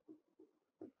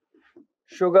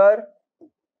 sugar,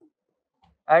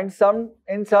 and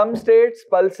in some states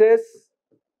pulses.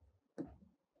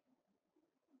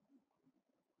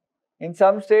 In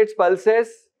some states pulses,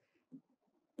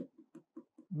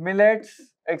 millets,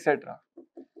 etc.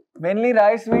 Mainly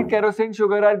rice, wheat, kerosene,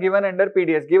 sugar are given under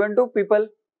PDS, given to people.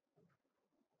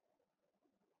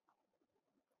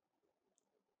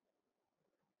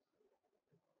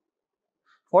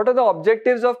 What are the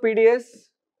objectives of PDS?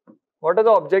 What are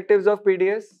the objectives of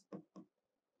PDS?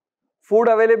 Food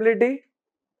availability,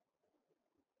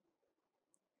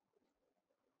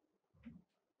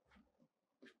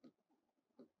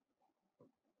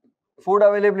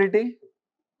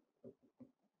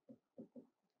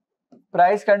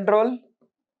 price control,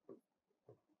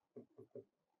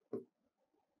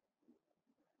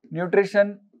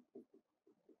 nutrition,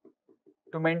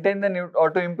 to maintain or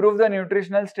to improve the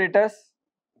nutritional status.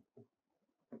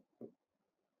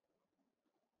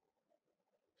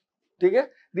 Okay?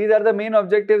 These are the main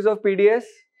objectives of PDS,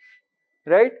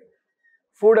 right?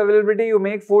 Food availability, you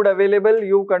make food available,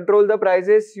 you control the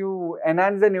prices, you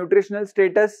enhance the nutritional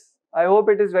status. I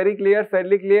hope it is very clear,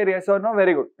 fairly clear, yes or no?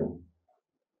 Very good.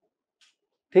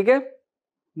 Okay?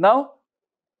 Now,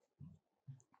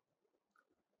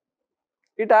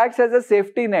 it acts as a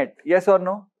safety net, yes or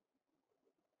no?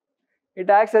 It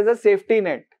acts as a safety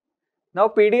net. Now,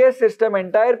 PDS system,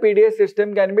 entire PDS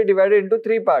system can be divided into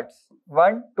three parts.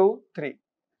 1, 2, 3.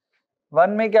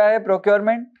 1 में क्या है?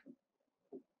 Procurement,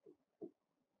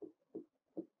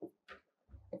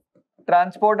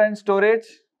 transport and storage,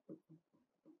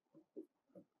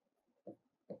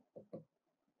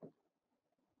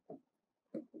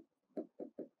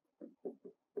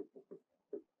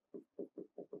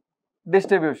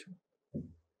 distribution.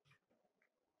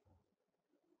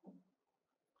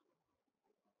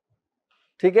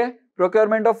 ठीक है.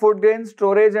 Procurement of food grains,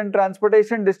 storage and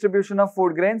transportation, distribution of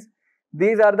food grains.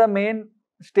 These are the main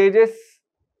stages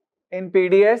in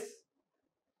PDS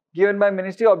given by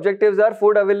ministry. Objectives are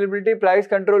food availability, price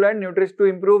control and nutrition to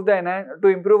improve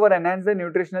or enhance the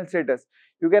nutritional status.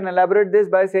 You can elaborate this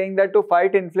by saying that to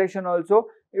fight inflation also,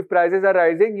 if prices are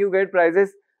rising, you get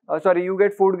you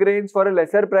get food grains for a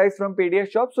lesser price from PDS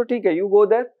shops. So ठीक है, you go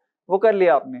there. वो कर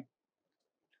लिया आपने,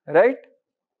 right?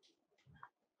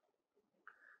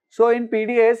 So in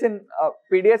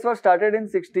PDS was started in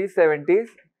 60s, 70s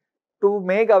to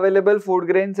make available food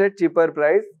grains at cheaper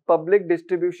price. Public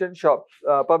distribution shops,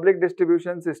 public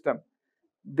distribution system.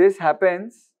 This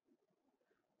happens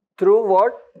through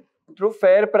what? Through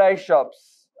fair price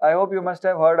shops. I hope you must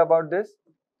have heard about this.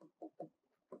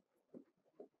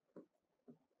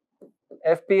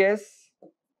 FPS.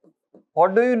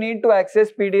 What do you need to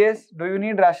access PDS? Do you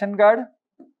need ration card?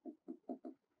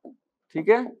 ठीक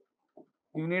है?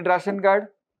 You need ration card.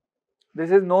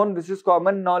 This is known, this is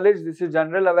common knowledge, this is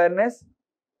general awareness.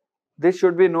 This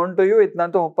should be known to you. इतना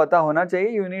तो पता होना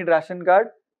चाहिए. You need ration card,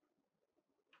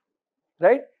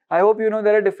 right? I hope you know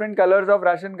there are different colors of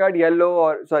ration card.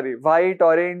 White,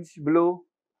 orange, blue.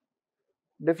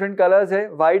 Different colors है.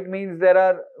 White means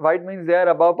they are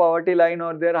above poverty line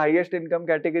or their highest income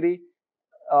category.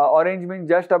 Orange means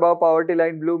just above poverty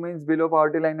line. Blue means below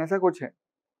poverty line. ऐसा कुछ है.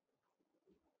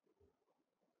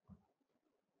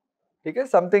 ठीक है,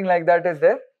 something like that is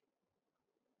there.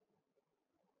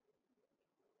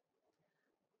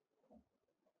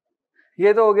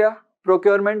 ये तो हो गया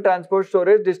procurement, transport,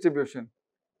 storage, distribution.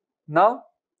 Now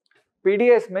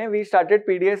PDS में we started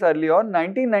PDS early on.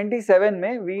 1997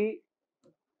 में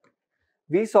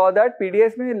we saw that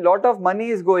PDS में lot of money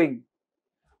is going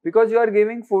because you are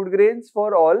giving food grains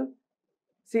for all.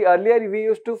 See, earlier we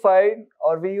used to find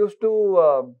or we used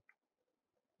to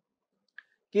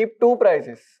keep two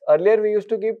prices. Earlier we used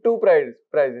to keep two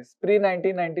prices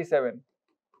pre-1997.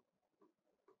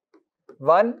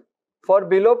 One for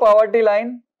below poverty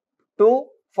line, two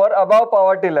for above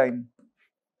poverty line.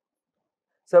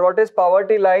 So what is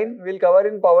poverty line? We'll cover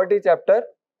in poverty chapter.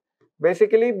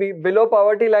 Basically below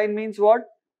poverty line means what?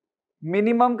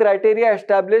 Minimum criteria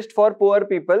established for poor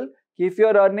people. If you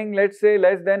are earning, let's say,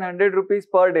 less than 100 rupees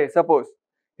per day, suppose.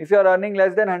 If you are earning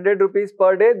less than 100 rupees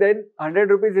per day, then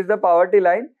 100 rupees is the poverty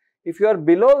line. If you are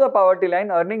below the poverty line,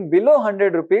 earning below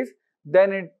 100 rupees,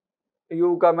 then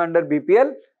you come under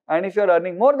BPL. And if you are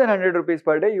earning more than 100 rupees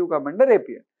per day, you come under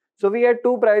APL. So we had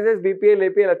two prices, BPL,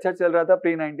 APL, अच्छा चल रहा था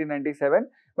pre-1997.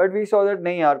 But we saw that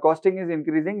नहीं यार, costing is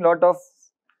increasing, lot of...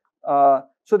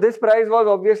 so this price was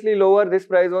obviously lower, this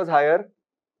price was higher.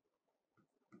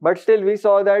 But still we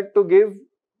saw that to give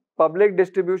public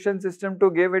distribution system,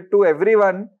 to give it to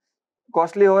everyone,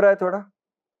 costly हो रहा है थोड़ा.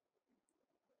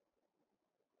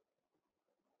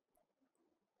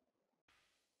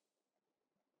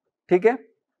 ठीक है?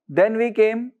 Then we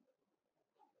came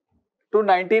to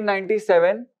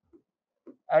 1997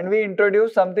 and we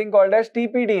introduced something called as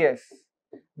TPDS.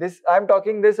 This I am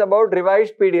talking this about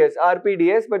revised PDS,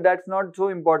 RPDS, but that's not so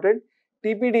important.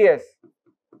 TPDS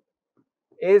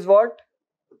is what?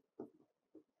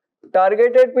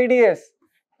 Targeted PDS,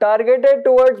 targeted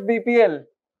towards BPL,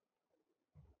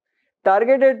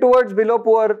 targeted towards below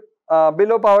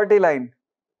poverty line.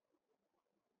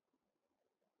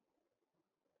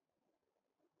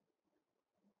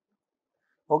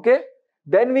 Okay.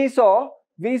 Then we saw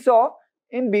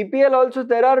in BPL also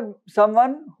there are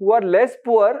someone who are less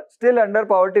poor, still under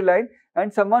poverty line,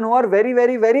 and someone who are very,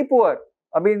 very, very poor.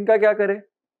 अभी इनका क्या करें?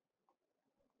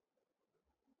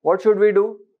 What should we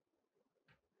do?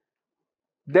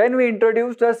 Then we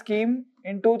introduced a scheme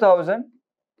in 2000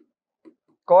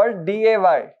 called DAY.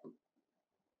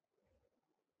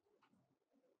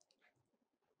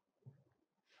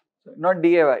 Not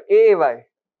DAY, AAY.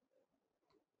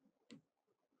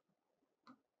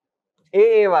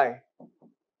 AAY.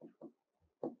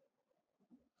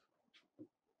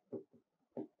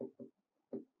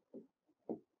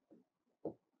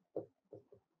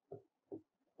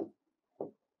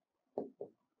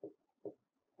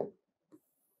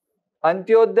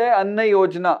 Antyodaya Anna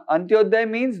Yojana. Antyodaya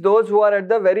means those who are at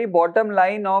the very bottom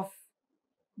line of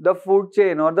the food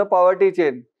chain or the poverty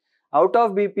chain. Out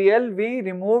of BPL, we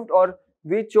removed or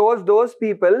we chose those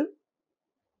people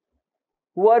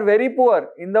who are very poor.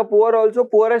 In the poor also,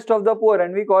 poorest of the poor,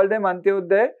 and we call them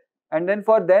Antyodaya. And then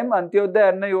for them,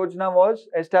 Antyodaya Anna Yojana was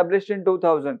established in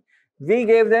 2000. We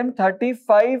gave them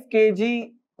 35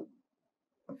 kg.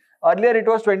 Earlier it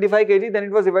was 25 kg, then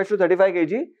it was revised to 35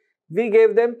 kg. We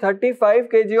gave them 35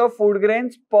 kg of food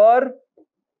grains per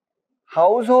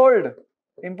household.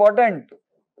 Important.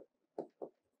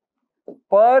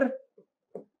 per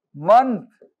month.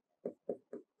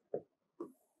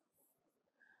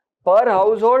 Per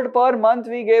household per month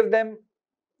we gave them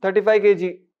 35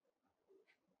 kg.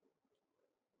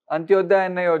 Antyodaya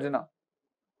अन्न योजना.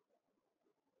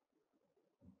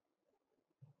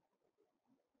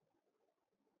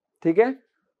 ठीक है,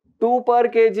 2 per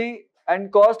kg and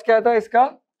cost क्या था इसका?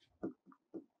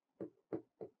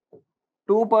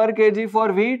 2 per kg for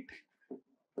wheat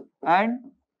and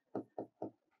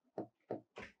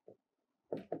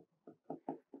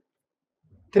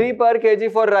 3 per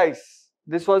kg for rice.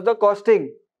 This was the costing.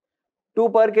 2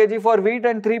 per kg for wheat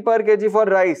and 3 per kg for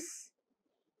rice.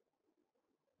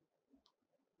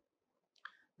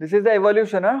 This is the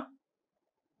evolution, huh?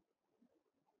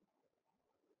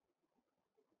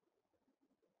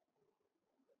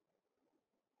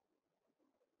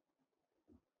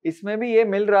 इसमें भी ये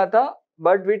मिल रहा था,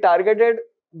 but we targeted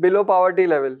below poverty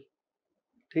level.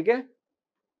 ठीक है?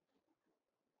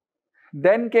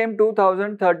 Then came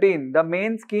 2013, the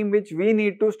main scheme which we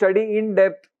need to study in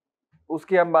depth.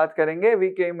 उसकी हम बात करेंगे.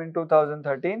 We came in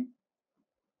 2013.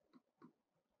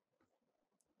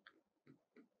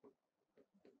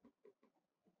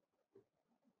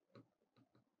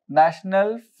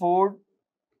 National Food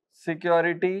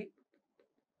Security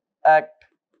Act,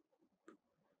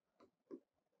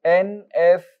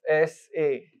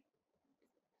 NFSA.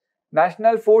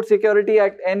 National Food Security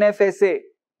Act, NFSA.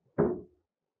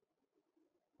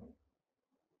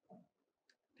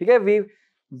 ठीक है,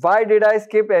 why did I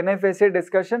skip NFSA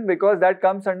discussion? Because that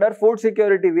comes under food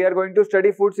security. We are going to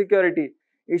study food security,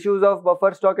 issues of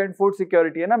buffer stock and food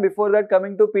security. है ना? Before that,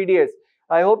 coming to PDS.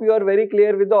 I hope you are very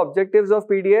clear with the objectives of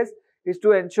PDS. Is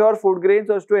to ensure food grains,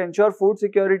 or is to ensure food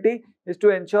security, is to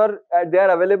ensure they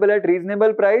are available at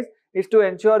reasonable price, is to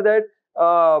ensure that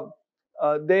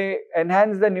they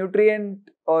enhance the nutrient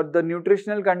or the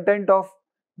nutritional content of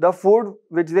the food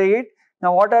which they eat.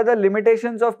 Now, what are the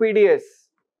limitations of PDS?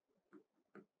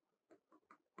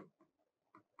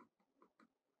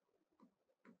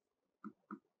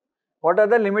 What are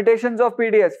the limitations of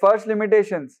PDS? First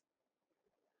limitations,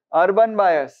 urban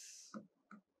bias.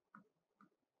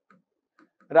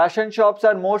 Ration shops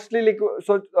are mostly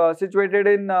situated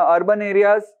in urban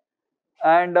areas,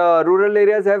 and rural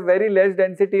areas have very less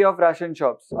density of ration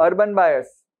shops. Urban bias.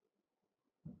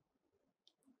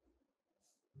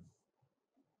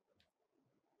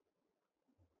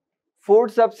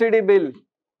 Food subsidy bill.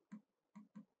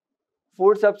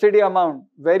 Food subsidy amount,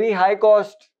 very high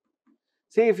cost.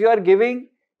 See, if you are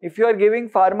giving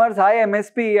farmers high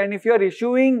MSP, and if you are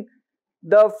issuing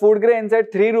the food grains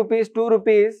at 3 rupees, 2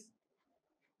 rupees,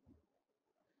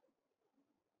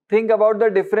 think about the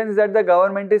difference that the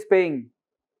government is paying.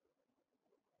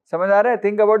 समझ आ रहा है?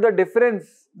 Think about the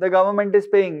difference the government is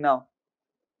paying now.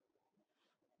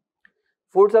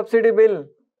 Food subsidy bill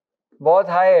बहुत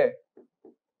high है.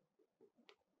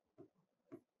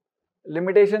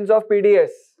 Limitations of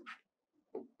PDS.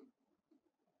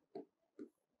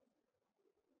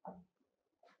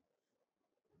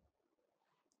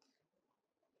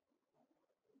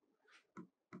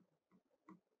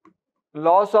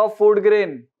 Loss of food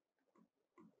grain.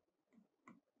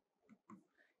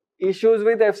 Issues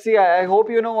with FCI. I hope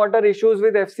you know what are issues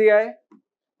with FCI.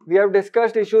 We have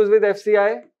discussed issues with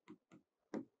FCI.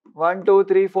 1, 2,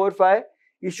 3, 4, 5.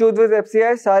 Issues with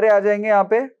FCI सारे आ जाएंगे यहाँ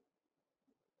पे.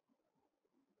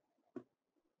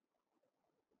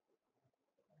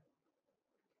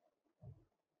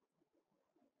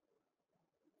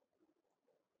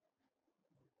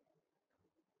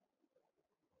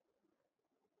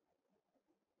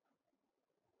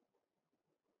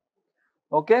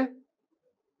 Okay.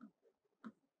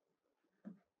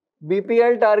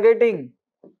 BPL targeting.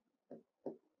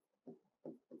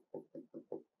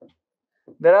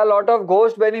 There are a lot of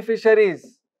ghost beneficiaries.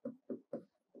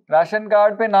 Ration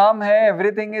card पे नाम है,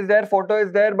 everything is there, photo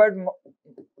is there,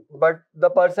 but the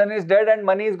person is dead and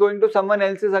money is going to someone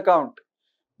else's account.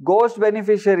 Ghost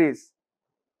beneficiaries.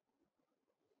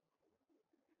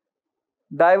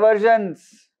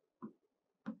 Diversions.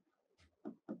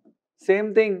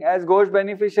 Same thing as ghost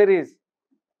beneficiaries.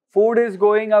 Food is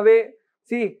going away.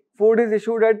 See, food is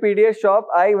issued at PDS shop.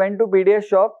 I went to PDS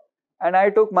shop and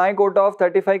I took my quota of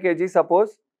 35 kg.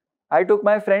 Suppose I took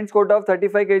my friend's quota of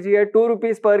 35 kg at 2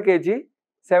 rupees per kg.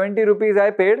 70 rupees I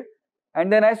paid,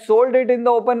 and then I sold it in the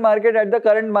open market at the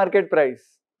current market price.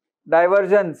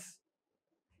 Diversions.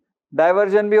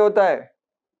 Diversion भी होता है.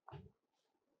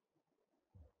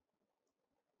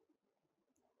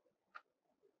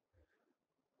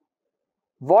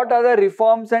 What are the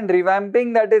reforms and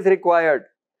revamping that is required?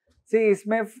 See,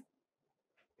 इसमें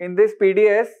in this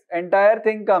PDS entire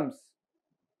thing comes.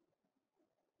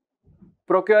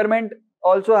 procurement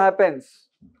also happens.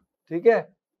 ठीक है?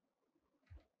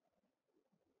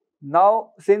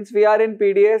 Now, since we are in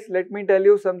PDS, let me tell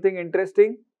you something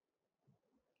interesting.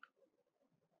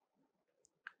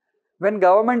 When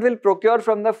government will procure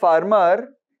from the farmer,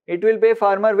 it will pay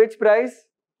farmer which price?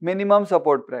 Minimum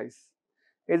support price.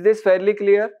 Is this fairly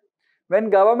clear? When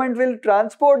government will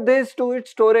transport this to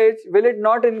its storage, will it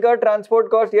not incur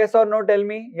transport cost? Yes or no? Tell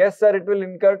me. Yes sir, it will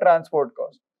incur transport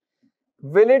cost.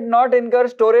 Will it not incur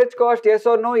storage cost? Yes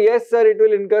or no? Yes sir, it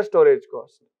will incur storage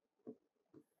cost.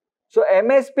 So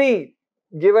MSP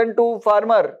given to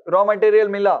farmer, raw material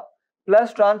milla,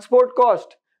 plus transport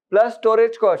cost, plus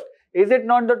storage cost. Is it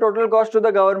not the total cost to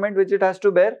the government which it has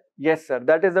to bear? Yes sir,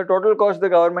 that is the total cost the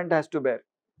government has to bear.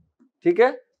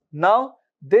 Okay? Now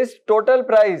this total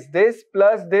price, this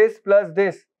plus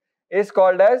this is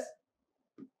called as,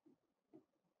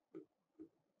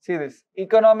 see this,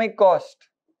 economic cost.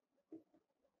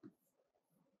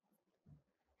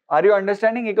 Are you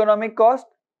understanding economic cost?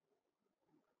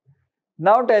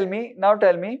 Now tell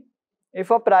me, if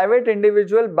a private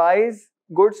individual buys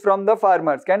goods from the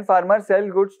farmers, can farmer sell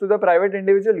goods to the private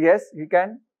individual? Yes, he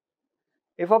can.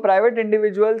 If a private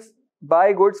individuals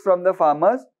buy goods from the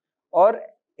farmers, or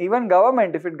even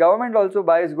government, if government also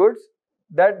buys goods,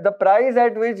 that the price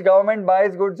at which government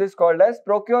buys goods is called as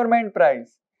procurement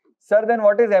price. Sir, then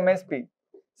what is MSP?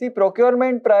 See,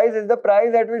 procurement price is the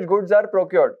price at which goods are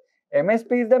procured.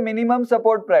 MSP is the minimum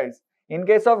support price. In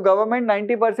case of government,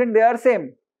 90% they are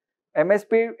same.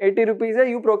 MSP 80 rupees,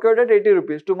 you procured at 80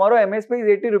 rupees. Tomorrow MSP is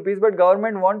 80 rupees, but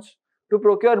government wants to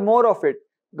procure more of it.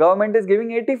 Government is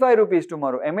giving 85 rupees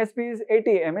tomorrow. MSP is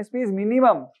 80. MSP is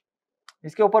minimum.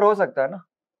 इसके ऊपर हो सकता है ना?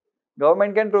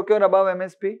 Government can procure above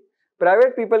MSP.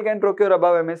 Private people can procure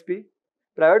above MSP.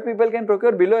 Private people can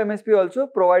procure below MSP also,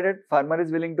 provided farmer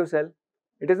is willing to sell.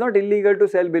 It is not illegal to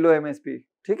sell below MSP.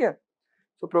 ठीक है?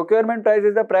 So procurement price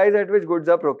is the price at which goods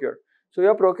are procured. So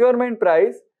your procurement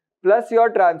price plus your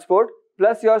transport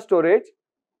plus your storage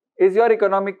is your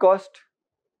economic cost.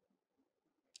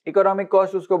 Economic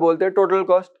cost उसको बोलते हैं total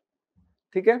cost.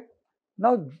 ठीक है?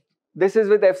 Now this is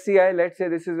with FCI. Let's say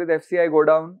this is with FCI go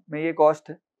down में ये cost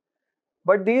है.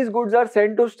 But these goods are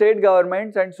sent to state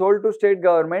governments and sold to state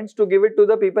governments to give it to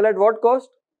the people at what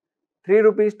cost? 3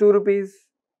 rupees, 2 rupees.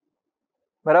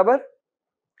 बराबर?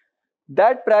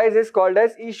 That price is called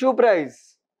as issue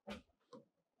price.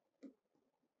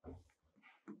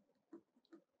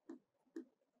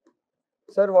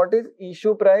 Sir, what is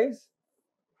issue price?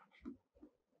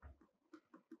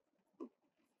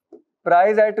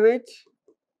 Price at which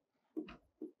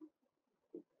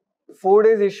food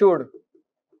is issued.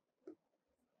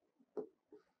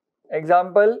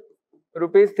 Example,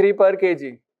 rupees 3 per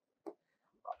kg.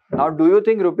 Now, do you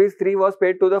think rupees 3 was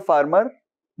paid to the farmer?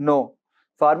 No.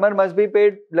 Farmer must be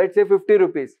paid, let's say 50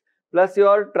 rupees. Plus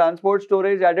your transport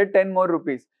storage added 10 more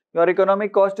rupees. Your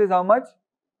economic cost is how much?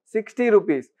 60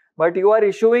 rupees. But you are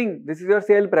issuing, this is your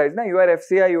sale price. Na? You are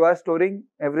FCI, you are storing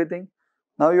everything.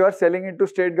 Now you are selling it to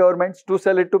state governments, to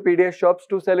sell it to PDS shops,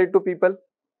 to sell it to people.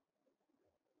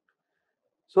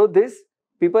 So this,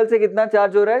 people say kitna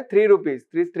charge ho raha hai? 3 rupees.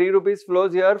 3 rupees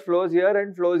flows here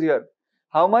and flows here.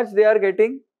 How much they are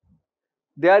getting?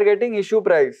 They are getting issue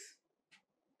price.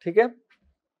 ठीक है?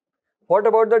 What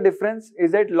about the difference?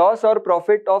 Is it loss or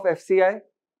profit of FCI?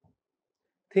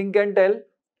 Think and tell.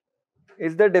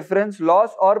 Is the difference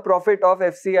loss or profit of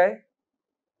FCI?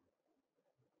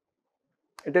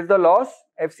 It is the loss.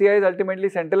 FCI is ultimately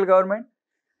central government.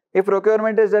 If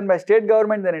procurement is done by state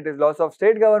government, then it is loss of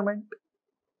state government.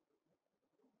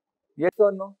 Yes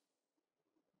or no?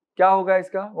 क्या होगा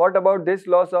इसका? What about this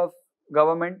loss of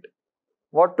government?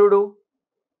 What to do?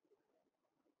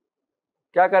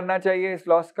 क्या करना चाहिए इस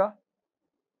loss का?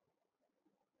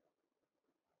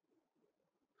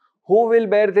 Who will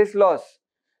bear this loss?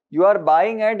 You are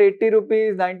buying at 80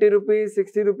 rupees, 90 rupees,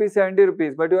 60 rupees, 70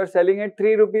 rupees, but you are selling at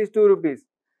 3 rupees, 2 rupees.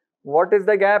 What is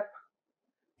the gap?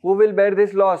 Who will bear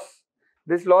this loss?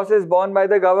 This loss is borne by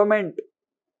the government.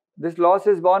 This loss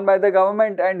is borne by the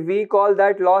government and we call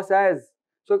that loss as.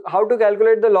 So how to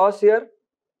calculate the loss here?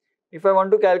 If I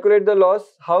want to calculate the loss,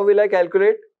 how will I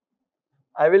calculate?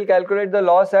 I will calculate the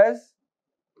loss as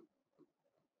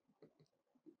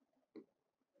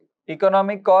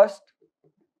economic cost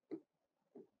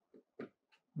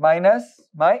minus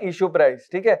my issue price.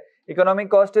 ठीक है? Economic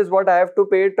cost is what I have to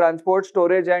pay transport,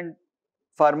 storage and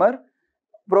farmer.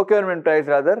 Procurement price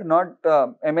rather, not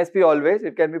MSP always,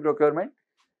 it can be procurement.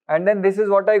 And then this is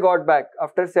what I got back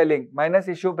after selling minus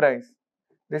issue price.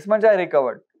 This much I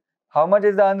recovered. How much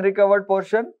is the unrecovered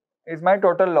portion? Is my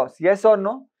total loss. Yes or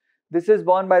no? This is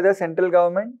borne by the central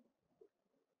government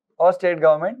or state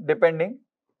government depending,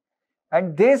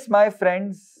 and this, my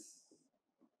friends,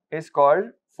 is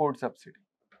called food subsidy.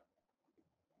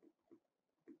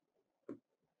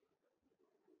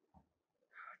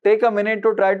 Take a minute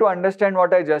to try to understand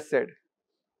what I just said.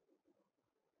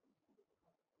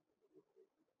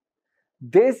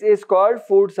 This is called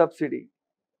food subsidy.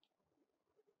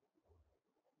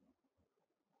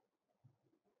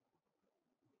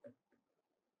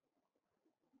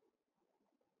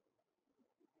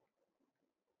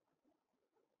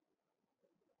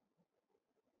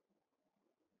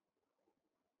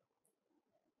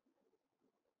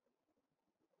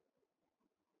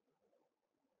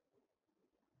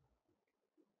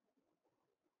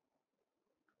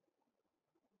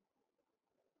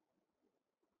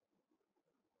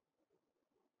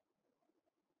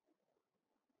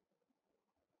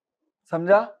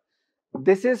 Samjha?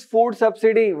 This is food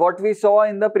subsidy. What we saw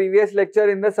in the previous lecture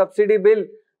in the subsidy bill,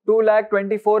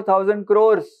 2,24,000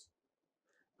 crores.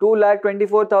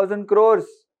 2,24,000 crores.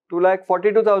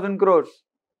 2,42,000 crores.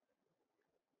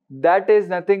 That is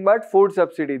nothing but food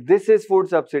subsidy. This is food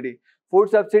subsidy. Food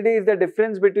subsidy is the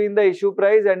difference between the issue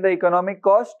price and the economic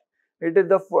cost. It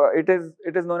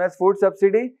is known as food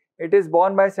subsidy. It is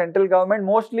borne by central government,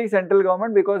 mostly central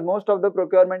government, because most of the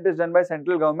procurement is done by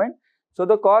central government. So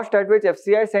the cost at which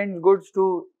FCI sends goods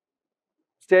to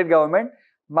state government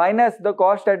minus the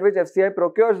cost at which FCI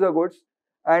procures the goods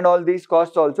and all these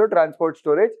costs also, transport,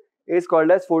 storage, is called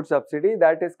as food subsidy.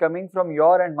 That is coming from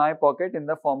your and my pocket in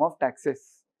the form of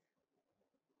taxes.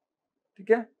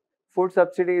 Okay? Food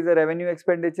subsidy is a revenue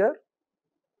expenditure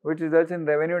which results in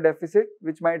revenue deficit,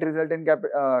 which might result in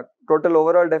total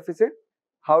overall deficit.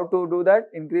 How to do that?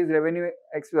 Increase revenue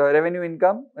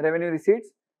income, revenue receipts.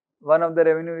 One of the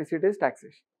revenue receipt is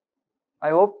taxation. I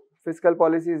hope fiscal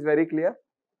policy is very clear.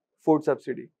 Food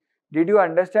subsidy. Did you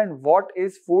understand what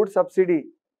is food subsidy?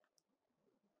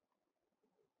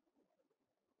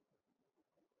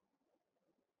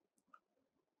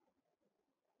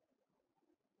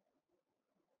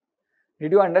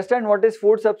 Did you understand what is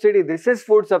food subsidy? This is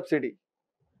food subsidy.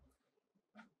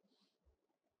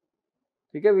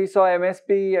 Okay, we saw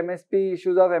MSP,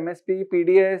 issues of MSP,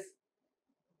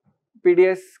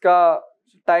 PDS ka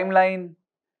timeline,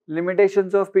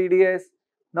 limitations of PDS.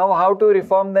 Now how to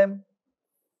reform them?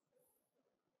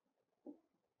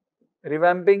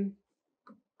 Revamping.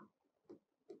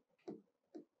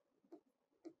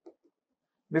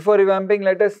 Before revamping,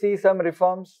 let us see some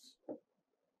reforms.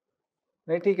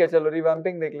 नहीं ठीक है, चलो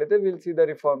revamping देख लेते. We'll see the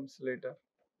reforms later.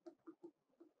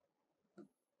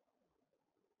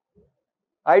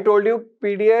 I told you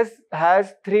PDS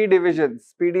has 3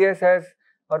 divisions.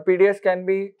 PDS can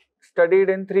be studied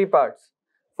in 3 parts.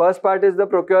 First part is the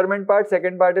procurement part,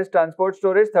 second part is transport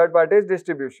storage, third part is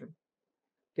distribution.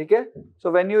 Okay? So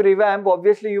when you revamp,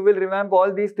 obviously you will revamp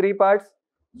all these 3 parts.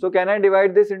 So can I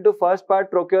divide this into first part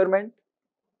procurement?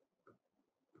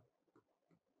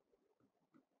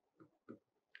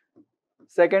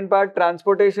 Second part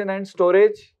transportation and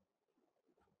storage.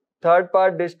 Third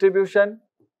part distribution.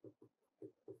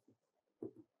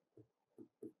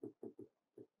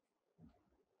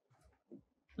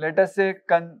 Let us say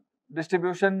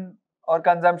distribution और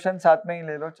consumption साथ में ही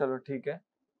ले लो, चलो ठीक है.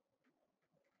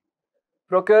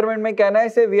 Procurement में can I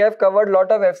say we have covered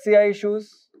lot of FCI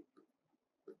issues.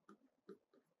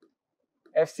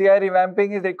 FCI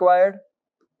revamping is required.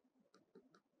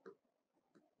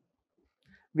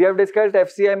 We have discussed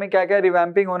FCI में क्या क्या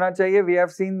revamping होना चाहिए. We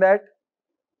have seen that.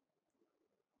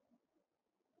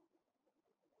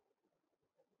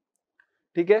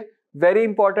 ठीक है. Very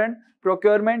important.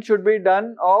 Procurement should be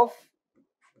done of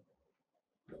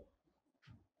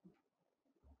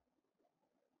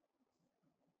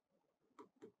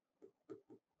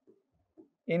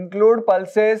include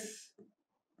pulses,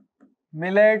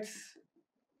 millets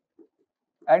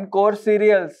and coarse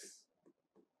cereals.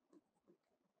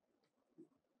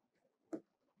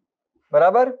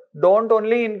 बराबर? Don't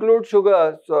only include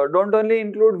sugar, so don't only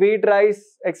include wheat,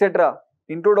 rice, etc.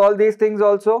 Include all these things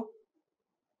also.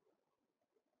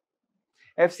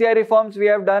 FCI reforms we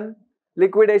have done.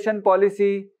 Liquidation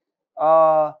policy.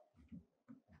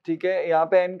 ठीक है, यहाँ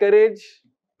पे encourage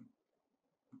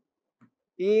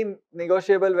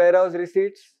e-negotiable warehouse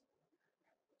receipts.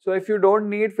 So if you don't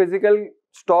need physical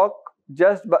stock,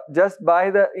 just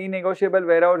buy the e-negotiable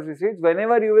warehouse receipts.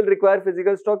 Whenever you will require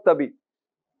physical stock, tabhi.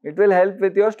 It will help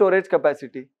with your storage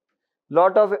capacity.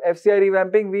 Lot of FCI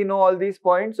revamping, we know all these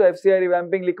points. So FCI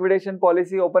revamping, liquidation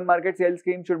policy, open market sales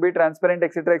scheme should be transparent,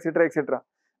 etc., etc., etc.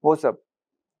 वो सब.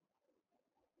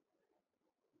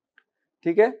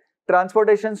 ठीक है.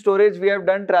 Transportation storage we have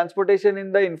done. Transportation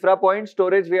in the infra point,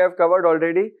 storage we have covered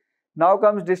already. Now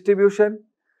comes distribution.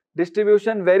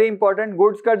 Distribution very important.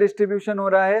 Goods का distribution हो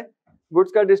रहा है.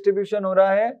 Goods का distribution हो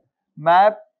रहा है.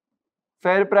 Map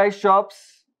fair price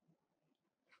shops.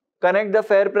 Connect the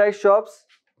fair price shops.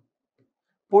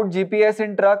 Put GPS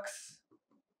in trucks.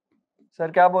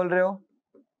 Sir क्या बोल रहे हो?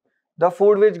 The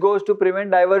food which goes to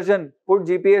prevent diversion. Put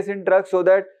GPS in trucks so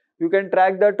that you can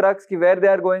track the trucks ki where they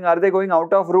are going. Are they going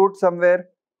out of route somewhere?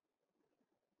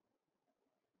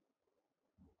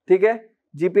 ठीक है?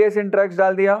 GPS in trucks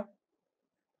डाल दिया.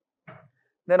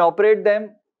 Then operate them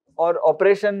और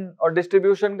operation और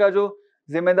distribution का जो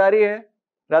जिम्मेदारी है,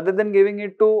 rather than giving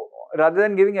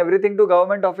everything to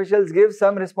government officials, give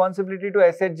some responsibility to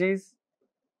SHGs,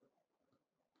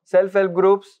 self-help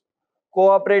groups,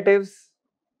 cooperatives.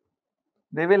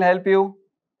 They will help you.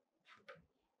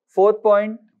 Fourth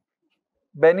point,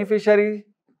 beneficiaries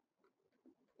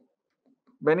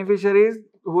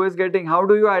who is getting. How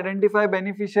do you identify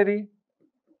beneficiary?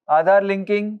 Aadhaar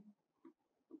linking.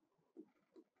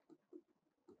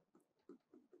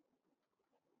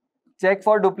 Check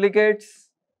for duplicates.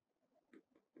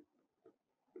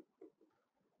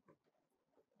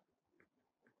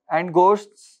 And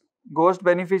ghost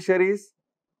beneficiaries.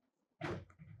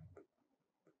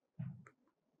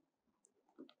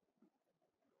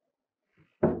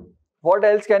 What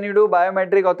else can you do?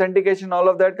 Biometric authentication, all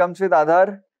of that comes with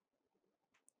Aadhaar.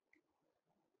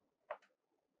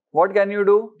 What can you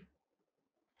do?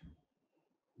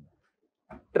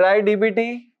 Try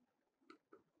DBT.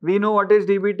 We know what is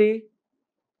DBT.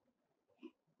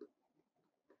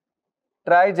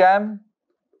 Try JAM.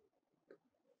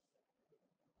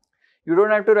 You don't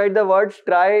have to write the words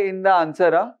try in the answer.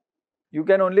 Huh? You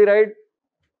can only write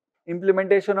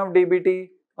implementation of DBT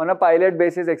on a pilot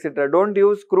basis, etc. Don't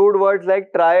use crude words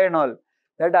like try and all.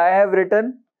 That I have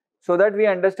written so that we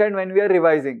understand when we are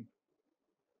revising.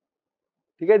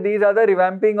 Okay, these are the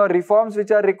revamping or reforms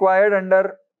which are required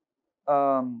under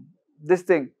this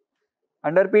thing,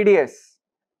 under PDS.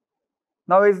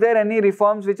 Now, is there any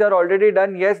reforms which are already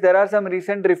done? Yes, there are some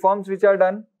recent reforms which are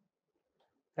done.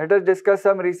 Let us discuss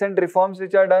some recent reforms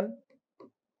which are done.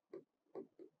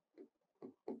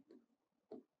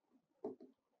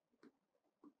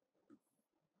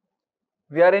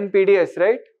 We are in PDS,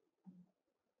 right?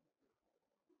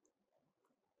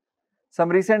 Some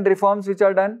recent reforms which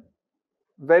are done.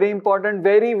 Very important,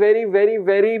 very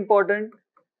important.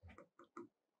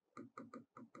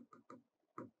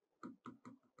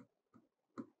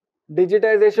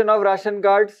 Digitization of ration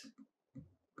cards.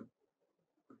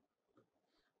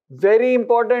 Very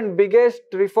important, biggest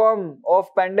reform of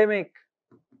pandemic.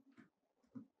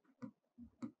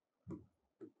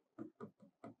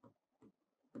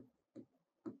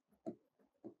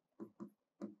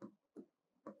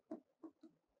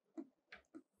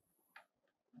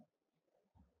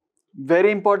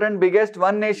 Very important, biggest,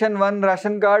 one nation, one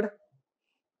ration card.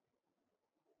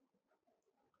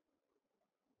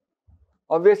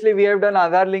 Obviously, we have done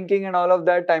Aadhaar linking and all of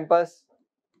that, time pass.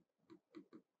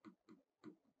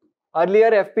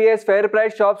 Earlier, FPS, fair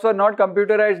price shops were not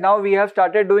computerized. Now we have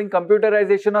started doing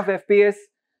computerization of FPS.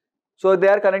 So they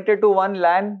are connected to one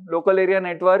LAN, local area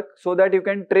network, so that you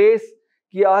can trace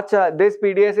ki acha, this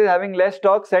PDS is having less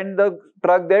stock, send the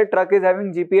truck there, truck is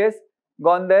having GPS,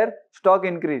 gone there, stock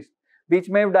increased. Which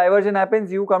may if diversion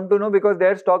happens, you come to know because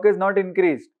their stock is not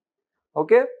increased.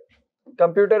 Okay?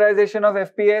 Computerization of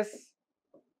FPS.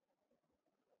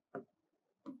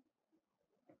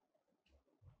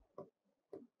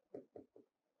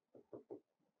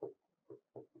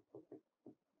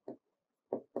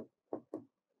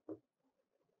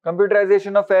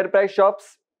 Computerization of fair price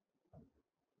shops.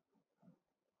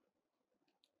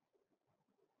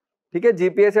 Okay,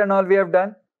 GPS and all we have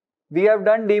done. We have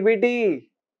done DBT.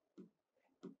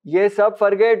 Ye sab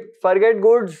forget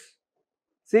goods.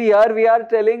 See here we are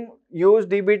telling use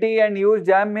DBT and use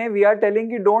JAM mein. We are telling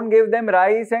you don't give them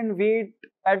rice and wheat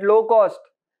at low cost.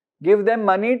 Give them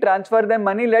money, transfer them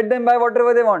money, let them buy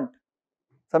whatever they want.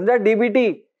 Samjha?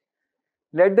 DBT.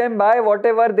 Let them buy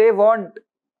whatever they want.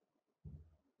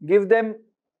 Give them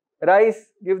rice,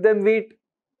 give them wheat.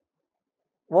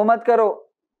 वो मत करो.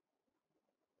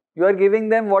 You are giving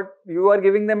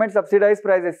them at subsidized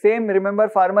prices. Same, remember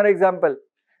farmer example.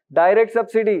 Direct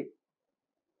subsidy.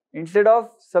 Instead of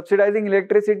subsidizing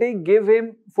electricity, give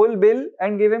him full bill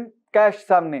and give him cash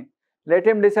samne. Let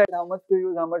him decide how much to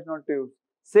use, how much not to use.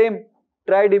 Same,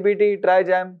 try DBT, try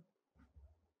JAM.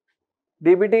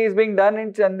 DBT is being done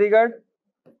in Chandigarh.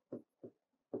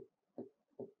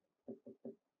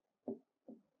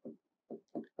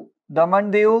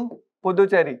 Daman, Diu,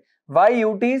 Puducherry. Why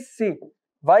UTs? See,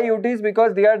 why UTs?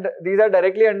 Because these are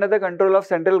directly under the control of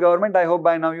central government. I hope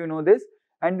by now you know this.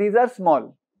 and these are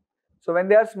small. So when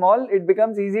they are small, it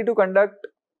becomes easy to conduct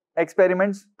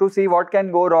experiments to see what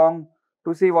can go wrong,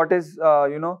 to see what is,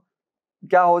 kya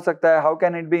ho sakta hai, how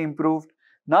can it be improved.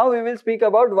 Now we will speak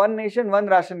about one nation, one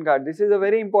ration card. This is a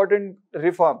very important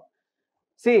reform.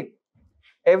 See,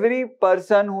 every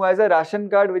person who has a ration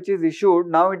card which is issued,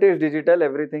 now it is digital,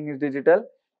 everything is digital.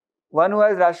 One who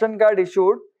has ration card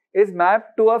issued is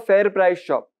mapped to a fair price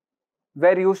shop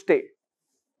where you stay.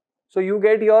 So you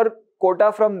get your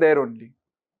quota from there only.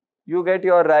 You get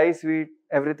your rice, wheat,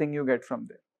 everything you get from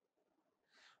there.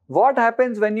 What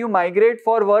happens when you migrate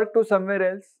for work to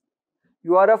somewhere else?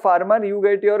 You are a farmer, you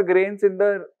get your grains in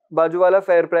the Bajuwala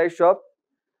fair price shop.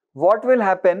 What will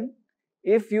happen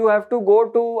if you have to go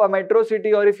to a metro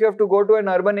city or if you have to go to an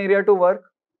urban area to work?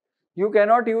 You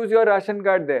cannot use your ration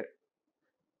card there.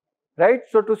 Right?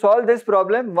 So to solve this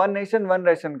problem, one nation, one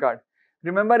ration card.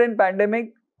 Remember in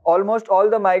pandemic, almost all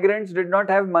the migrants did not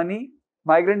have money.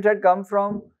 Migrants had come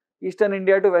from Eastern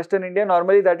India to Western India.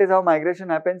 Normally that is how migration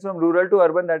happens, from rural to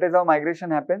urban, that is how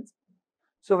migration happens.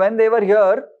 So when they were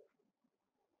here,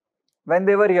 what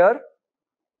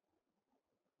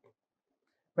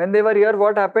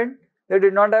happened? They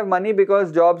did not have money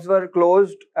because jobs were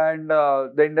closed and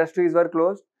the industries were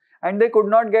closed. And they could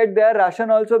not get their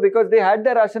ration also because they had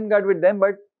their ration card with them,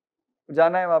 but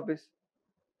jana hai wapis.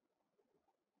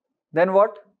 Then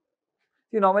what?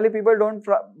 See, normally people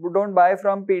don't buy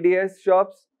from PDS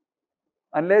shops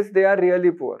unless they are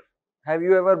really poor. Have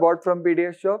you ever bought from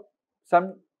PDS shop?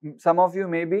 Some of you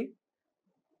maybe,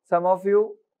 some of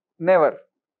you never.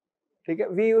 Okay?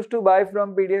 We used to buy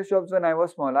from PDS shops when I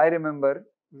was small. I remember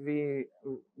me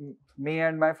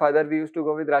and my father, we used to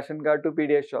go with ration card to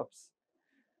PDS shops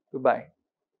to buy.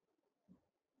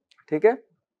 Okay?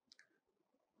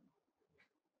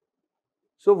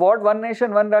 So what one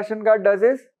nation, one ration card does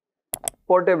is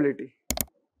portability.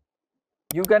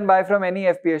 You can buy from any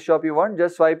FPS shop you want,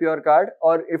 just swipe your card,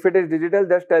 or if it is digital,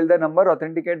 just tell the number,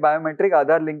 authenticate, biometric,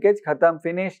 Aadhaar linkage, khatam,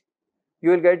 finished. You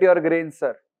will get your grains,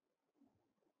 sir.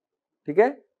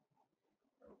 Okay?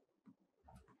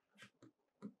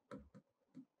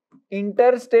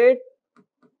 Interstate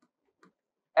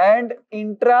and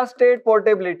intrastate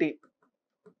portability.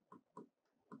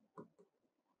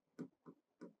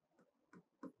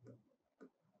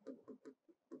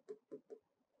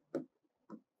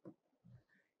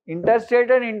 Interstate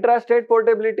and intrastate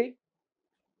portability.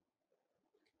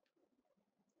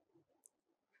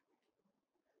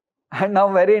 And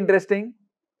now very interesting,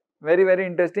 very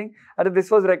interesting. And this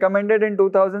was recommended in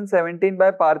 2017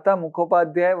 by Partha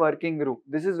Mukhopadhyay working group.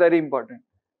 This is very important.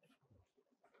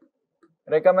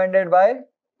 Recommended by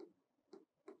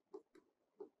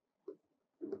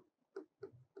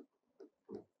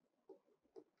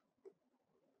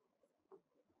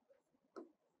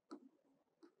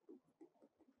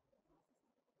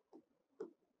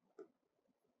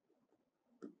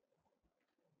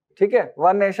ठीक है,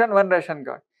 one nation one ration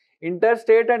card.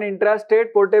 Interstate and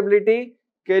intrastate portability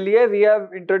के लिए we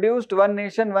have introduced one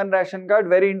nation one ration card.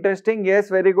 Very interesting. Yes,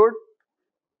 very good.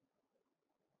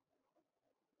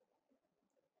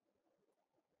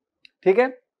 ठीक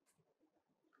है.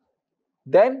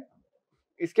 Then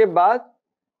इसके बाद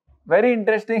very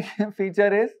interesting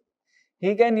feature is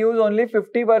he can use only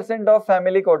 50% of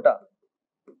family quota.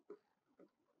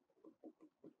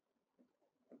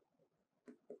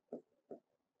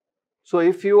 So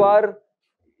if you are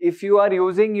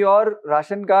using your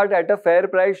ration card at a fair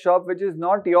price shop which is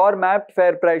not your mapped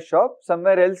fair price shop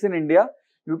somewhere else in India,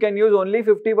 you can use only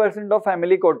 50% of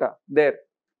family quota there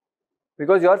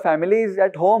because your family is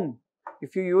at home.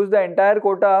 If you use the entire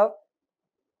quota,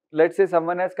 let's say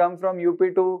someone has come from UP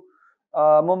to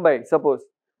Mumbai, suppose.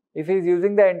 If he is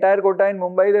using the entire quota in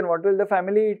Mumbai, then what will the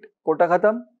family eat? Quota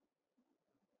khatam.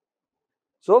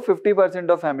 So 50%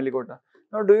 of family quota.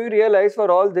 Now, do you realize for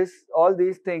all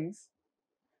these things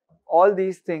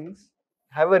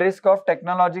have a risk of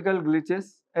technological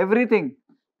glitches? Everything,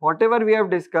 whatever we have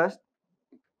discussed,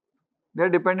 they are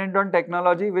dependent on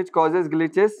technology which causes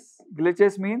glitches.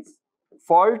 Glitches means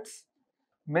faults,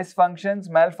 misfunctions,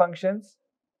 malfunctions.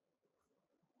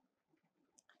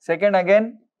 Second,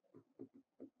 again,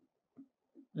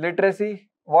 literacy.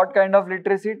 What kind of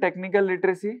literacy? Technical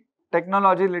literacy,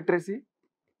 technology literacy.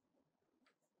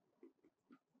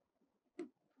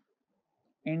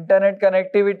 Internet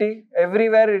connectivity,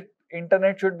 everywhere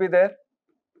internet should be there.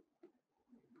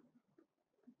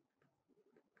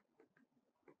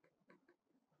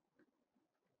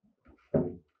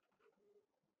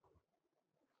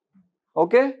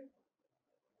 Okay?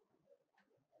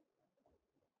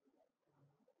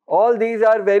 All these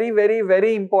are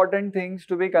very important things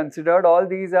to be considered. All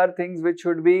these are things which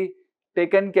should be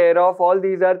taken care of. All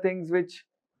these are things which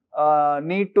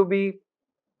need to be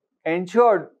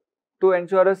ensured to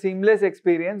ensure a seamless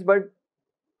experience, but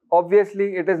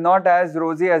obviously it is not as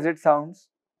rosy as it sounds.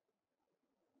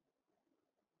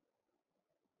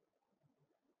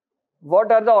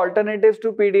 What are the alternatives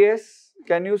to PDS?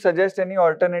 Can you suggest any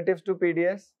alternatives to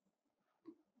PDS?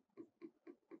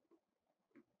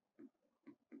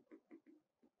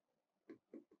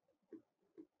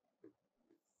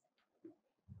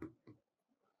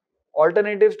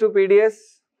 Alternatives to PDS,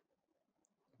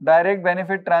 direct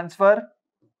benefit transfer.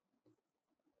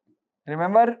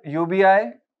 Remember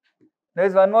UBI. There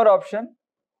is one more option,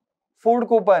 food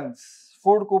coupons,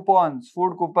 food coupons.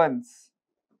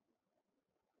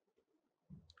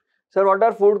 Sir, what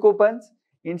are food coupons?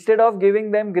 Instead of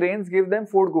giving them grains, give them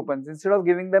food coupons. Instead of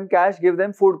giving them cash, give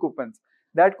them food coupons.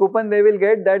 That coupon they will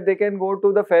get, that they can go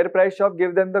to the fair price shop,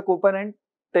 give them the coupon and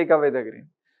take away the grain.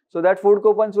 So that food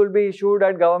coupons will be issued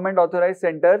at government authorized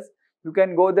centers. You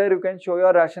can go there, you can show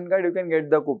your ration card, you can get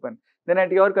the coupon. Then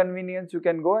at your convenience, you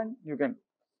can go and you can.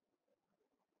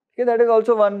 Okay, that is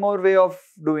also one more way of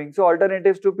doing. So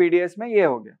alternatives to PDS में ये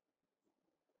हो गया.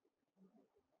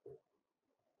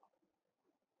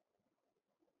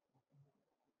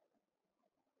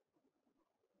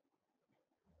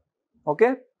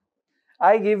 Okay,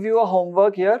 I give you a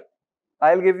homework here.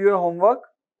 I'll give you a homework.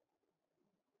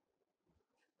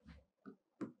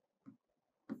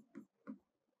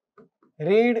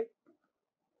 Read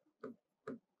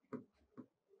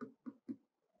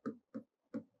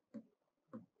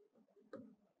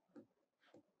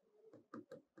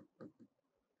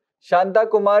Shanta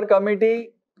Kumar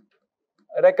Committee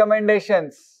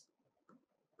recommendations.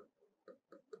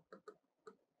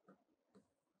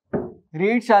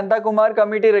 Read Shanta Kumar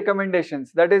Committee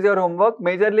recommendations. That is your homework.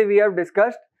 Majorly we have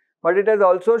discussed, but it has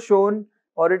also shown,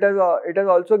 or it has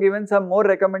also given some more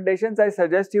recommendations. I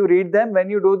suggest you read them. When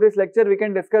you do this lecture, we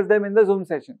can discuss them in the Zoom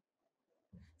session.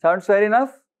 Sounds fair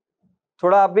enough?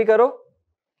 थोड़ा आप भी करो.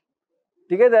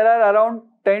 ठीक है? There are around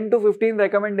 10 to 15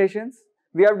 recommendations.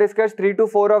 We have discussed 3 to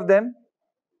 4 of them.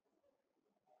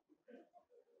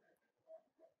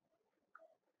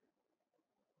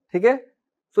 ठीक है?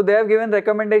 So they have given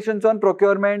recommendations on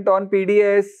procurement, on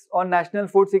PDS, on National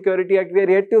Food Security Act. We are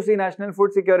yet to see National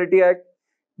Food Security Act.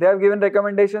 They have given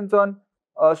recommendations on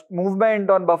movement,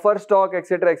 on buffer stock,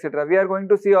 etc., etc. We are going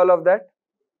to see all of that.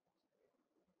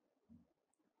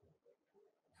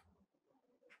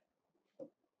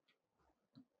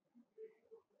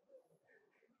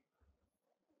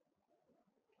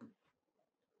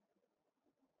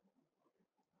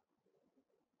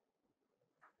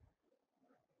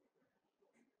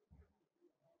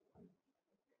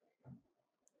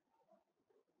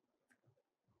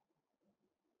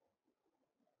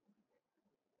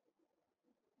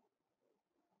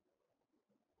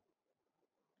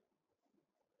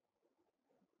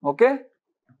 Okay.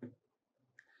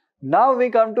 Now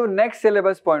we come to next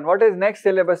syllabus point. What is next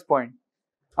syllabus point?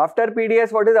 After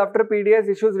PDS, what is after PDS?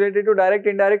 Issues related to direct,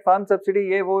 indirect, farm subsidy,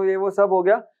 ये वो सब हो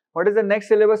गया. What is the next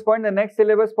syllabus point? The next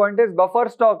syllabus point is buffer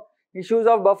stock. Issues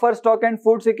of buffer stock and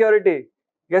food security.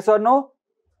 Yes or no?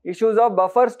 Issues of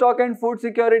buffer stock and food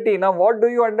security. Now, what do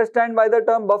you understand by the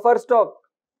term buffer stock?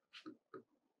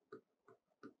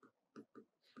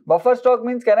 Buffer stock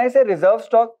means, can I say reserve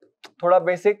stock? थोड़ा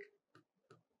basic.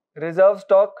 Reserve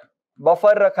stock.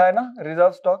 Buffer रखा है ना?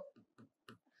 Reserve stock.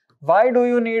 Why do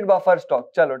you need buffer stock?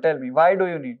 Chalo, tell me. Why do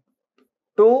you need?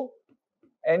 To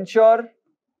ensure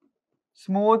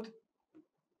smooth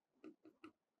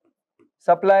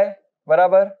supply.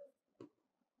 बराबर.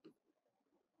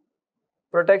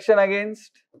 Protection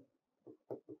against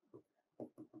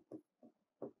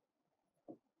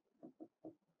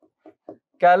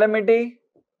calamity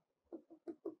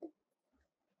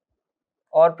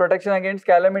or protection against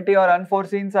calamity or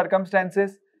unforeseen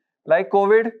circumstances like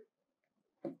COVID.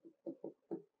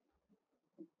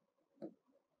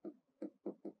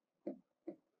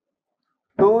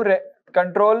 To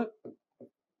control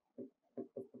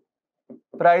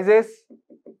prices,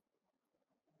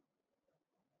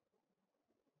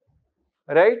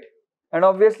 right? And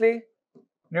obviously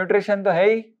nutrition to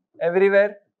hai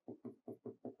everywhere.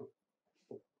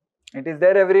 It is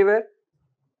there everywhere.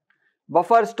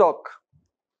 Buffer stock.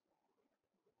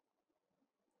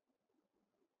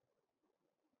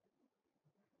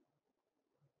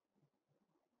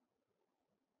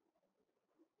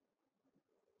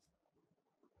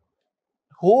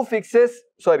 Who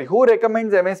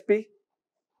recommends MSP?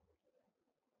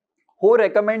 Who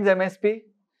recommends MSP?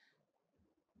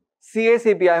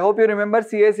 CACP. I hope you remember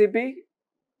CACP.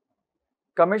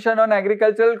 Commission on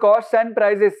Agricultural Costs and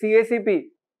Prices. CACP.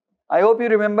 I hope you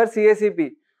remember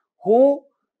CACP. Who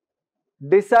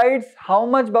decides how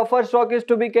much buffer stock is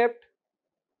to be kept?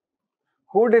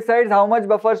 Who decides how much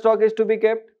buffer stock is to be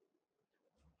kept?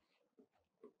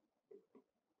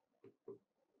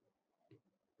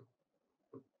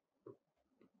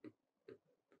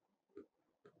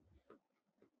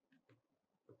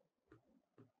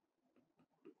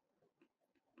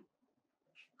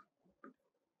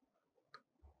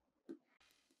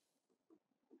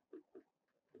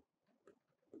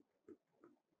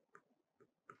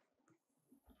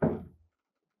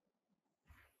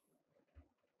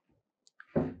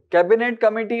 Cabinet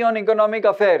Committee on Economic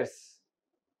Affairs.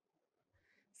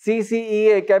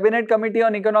 CCEA, Cabinet Committee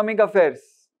on Economic Affairs.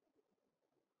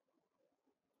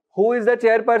 Who is the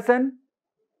chairperson?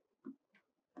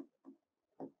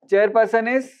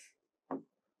 Chairperson is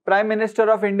Prime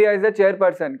Minister of India is the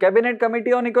chairperson. Cabinet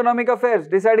Committee on Economic Affairs,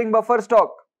 deciding buffer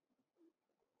stock.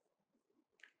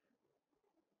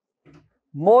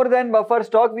 More than buffer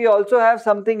stock, we also have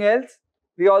something else.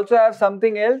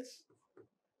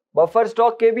 Buffer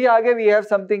stock ke bhi aage we have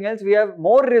something else. We have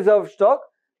more reserve stock,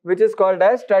 which is called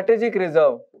as strategic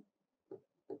reserve.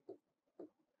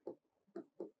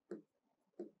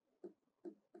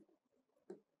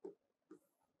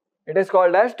 It is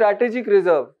called as strategic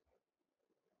reserve.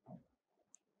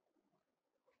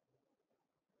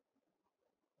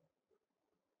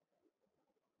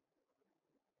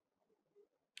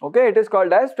 Okay, it is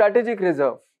called as strategic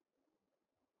reserve.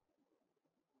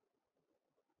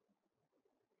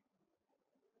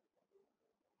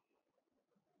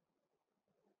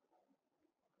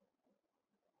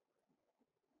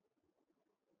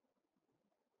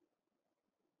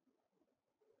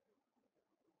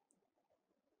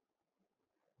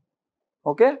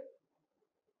 Okay.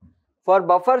 For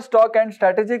buffer stock and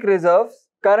strategic reserves,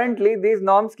 currently these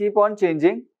norms keep on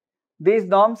changing. These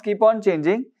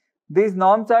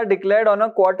norms are declared on a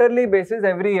quarterly basis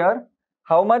every year.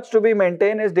 How much to be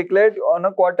maintained is declared on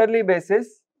a quarterly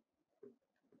basis.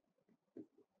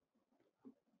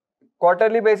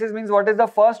 Quarterly basis means what is the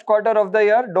first quarter of the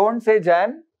year? Don't say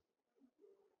Jan,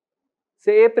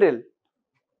 say April.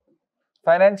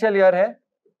 Financial year hai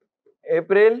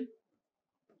April,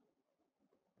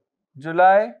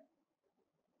 July,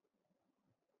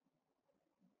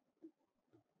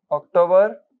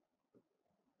 October,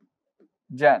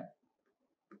 Jan.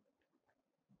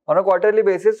 On a quarterly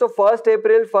basis, so 1st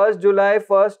April, 1st July,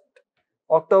 1st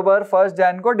October, 1st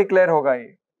Jan को declare होगा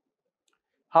ये.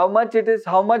 How much it is?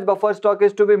 How much buffer stock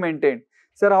is to be maintained?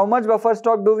 Sir, how much buffer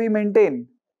stock do we maintain?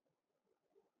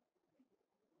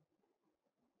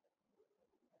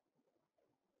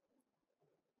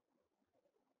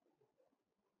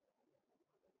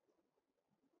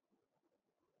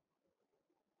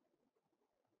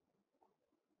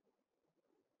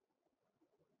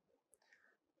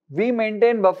 We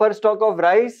maintain buffer stock of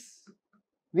rice,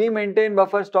 we maintain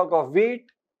buffer stock of wheat,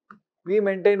 we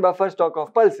maintain buffer stock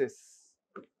of pulses.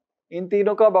 In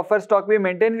तीनों का buffer stock we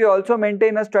maintain. We also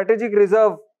maintain a strategic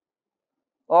reserve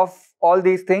of all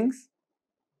these things.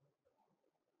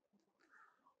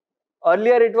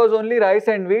 Earlier it was only rice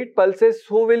and wheat. Pulses,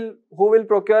 who will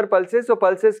procure pulses? So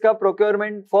pulses ka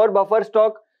procurement for buffer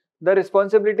stock, the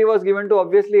responsibility was given to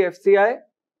obviously FCI.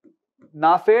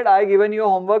 NAFED, I given you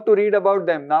homework to read about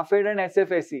them. NAFED and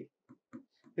SFAC.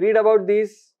 Read about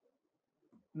these.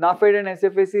 NAFED and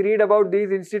SFAC. Read about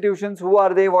these institutions. Who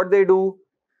are they? What they do?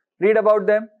 Read about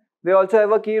them. They also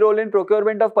have a key role in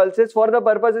procurement of pulses for the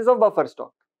purposes of buffer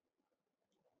stock.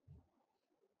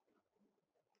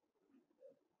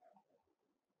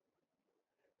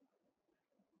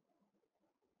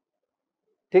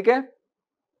 ठीक है?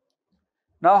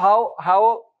 Now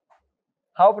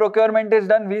how procurement is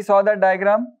done? We saw that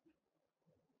diagram.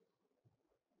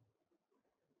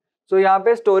 So यहाँ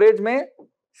पे storage में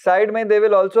side में they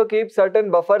will also keep certain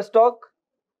buffer stock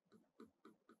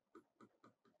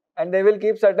and they will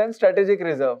keep certain strategic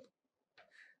reserve.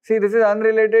 See, this is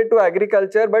unrelated to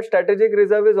agriculture, but strategic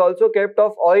reserve is also kept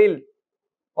of oil,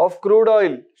 of crude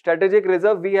oil. Strategic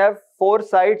reserve, we have 4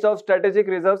 sites of strategic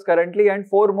reserves currently and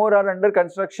 4 more are under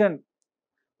construction.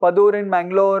 Padur in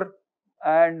Mangalore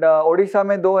and Odisha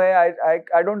mein 2 hai.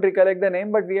 I don't recollect the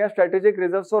name, but we have strategic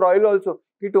reserves for oil also.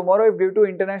 Ki tomorrow, if due to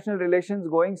international relations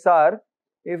going sour,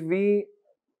 if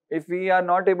we are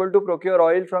not able to procure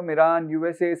oil from Iran,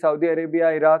 USA, Saudi Arabia,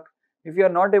 Iraq, if we are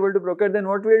not able to procure, then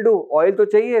what we'll do? Oil to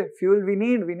chahiye, fuel we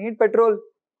need petrol.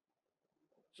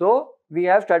 So we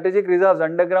have strategic reserves,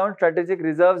 underground strategic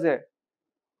reserves hai.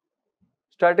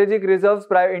 Strategic reserves,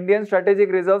 Indian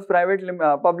Strategic Reserves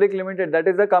Public Limited, that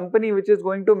is the company which is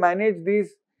going to manage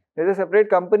these. There is a separate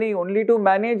company only to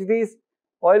manage these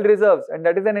oil reserves, and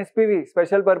that is an SPV,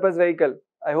 special purpose vehicle.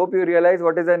 I hope you realize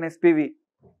what is an SPV.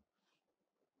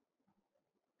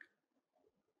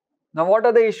 Now, what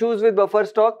are the issues with buffer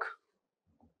stock?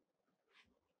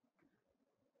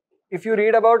 If you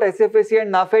read about SFSC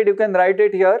and NAFED, you can write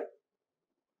it here.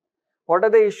 What are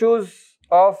the issues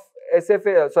of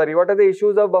what are the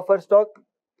issues of buffer stock?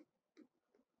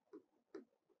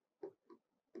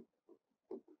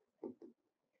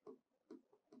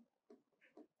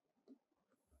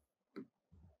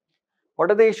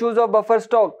 What are the issues of buffer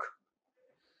stock?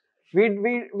 We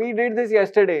did this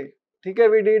yesterday. Okay,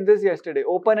 we did this yesterday.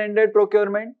 Open-ended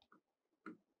procurement.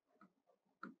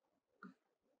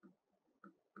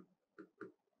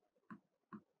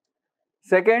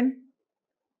 Second,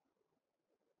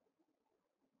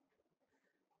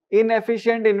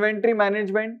 inefficient inventory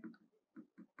management.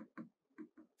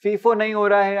 FIFO nahi ho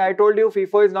raha hai. I told you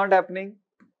FIFO is not happening.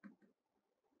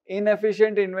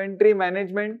 Inefficient inventory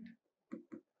management.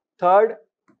 Third,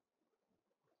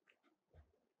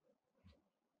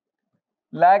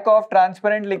 lack of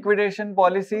transparent liquidation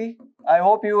policy. I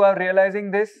hope you are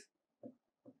realizing this.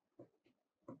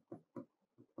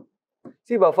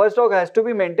 See, buffer stock has to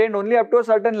be maintained only up to a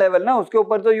certain level. Na, uske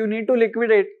upar to you need to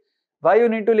liquidate. Why you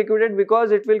need to liquidate?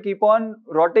 Because it will keep on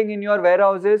rotting in your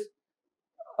warehouses.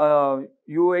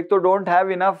 You ek to don't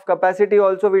have enough capacity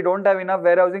also. We don't have enough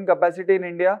warehousing capacity in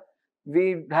India.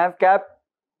 We have cap,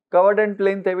 covered and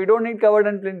plinth. We don't need covered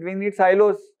and plinth. We need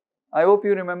silos. I hope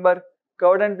you remember.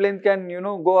 Covered and plinth can,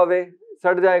 go away.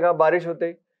 Sat jayega, barish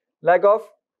hote. Lack of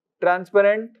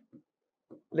transparent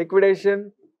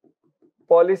liquidation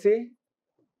policy,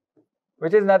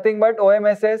 which is nothing but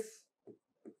OMSS.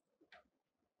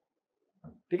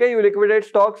 Okay, you liquidate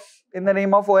stocks in the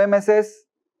name of OMSS.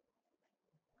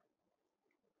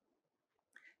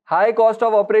 High cost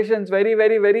of operations, very,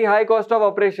 very, very high cost of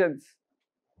operations.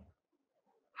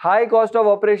 High cost of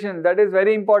operations, that is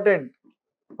very important.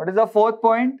 What is the fourth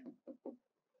point?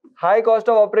 High cost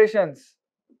of operations.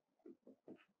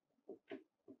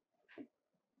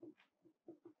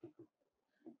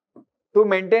 To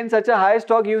maintain such a high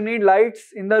stock, you need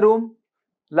lights in the room.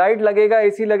 Light lagega,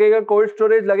 AC lagega, cold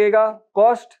storage lagega.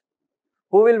 Cost.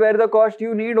 Who will bear the cost?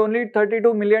 You need only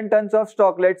 32 million tons of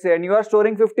stock, let's say, and you are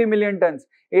storing 50 million tons.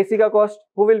 AC ka cost.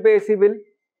 Who will pay AC bill?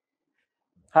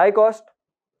 High cost.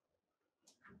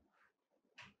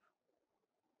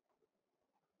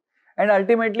 And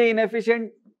ultimately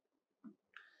inefficient.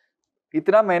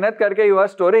 Itna mehnat karke you are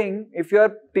storing. If your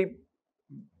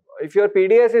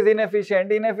PDS is inefficient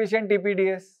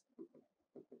TPDS.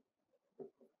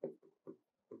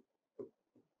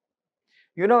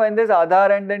 When this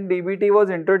Aadhaar and then DBT was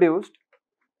introduced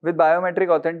with biometric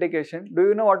authentication, do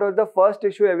you know what was the first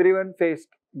issue everyone faced?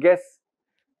 Guess.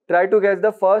 Try to guess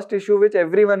the first issue which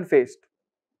everyone faced.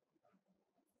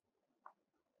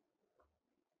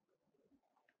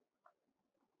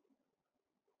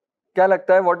 Kya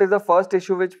lagta hai? What is the first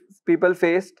issue which people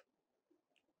faced?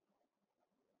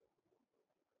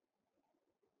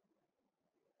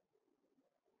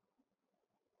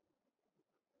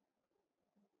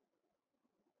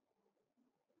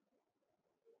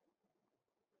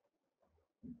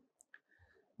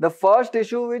 The first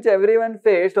issue which everyone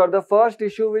faced, or the first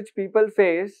issue which people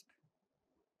faced,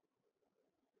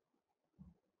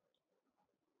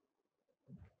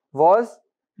 was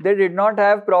they did not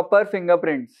have proper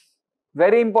fingerprints.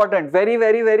 Very important, very,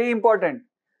 very, very important.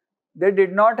 They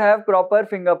did not have proper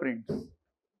fingerprints.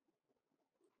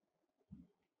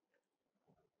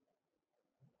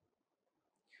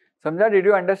 Samjha, did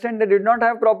you understand? They did not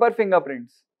have proper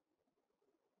fingerprints.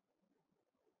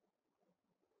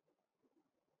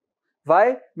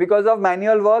 Why? Because of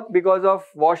manual work, because of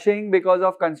washing, because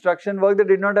of construction work, they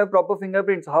did not have proper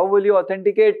fingerprints. How will you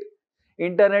authenticate?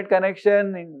 Internet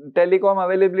connection, telecom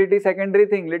availability, secondary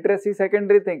thing. Literacy,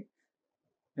 secondary thing.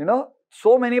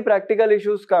 So many practical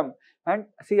issues come. And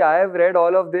see, I have read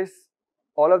all of this.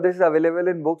 All of this is available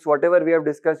in books. Whatever we have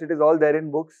discussed, it is all there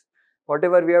in books.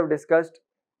 Whatever we have discussed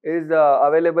is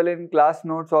available in class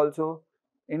notes also.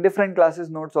 In different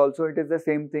classes notes also, it is the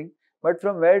same thing. But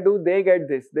from where do they get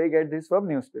this? They get this from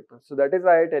newspapers. So that is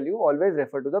why I tell you, always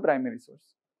refer to the primary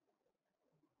source.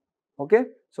 Okay?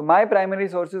 So my primary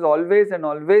source is always and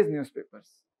always newspapers.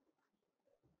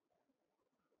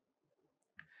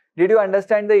 Did you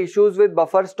understand the issues with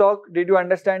buffer stock? Did you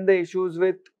understand the issues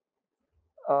with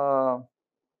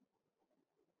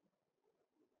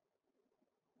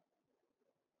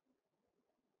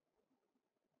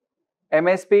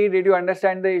MSP? Did you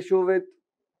understand the issue with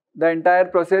the entire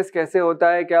process? Kaise hota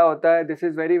hai, kya hota hai? This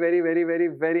is very, very, very, very,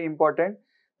 very important.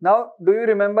 Now, do you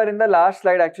remember in the last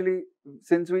slide, actually,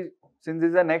 since we since this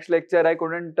is the next lecture, I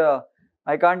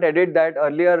can't edit that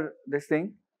earlier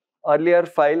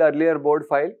earlier board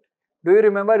file. Do you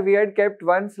remember we had kept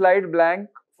one slide blank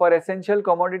for Essential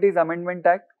Commodities Amendment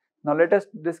Act? Now let us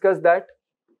discuss that.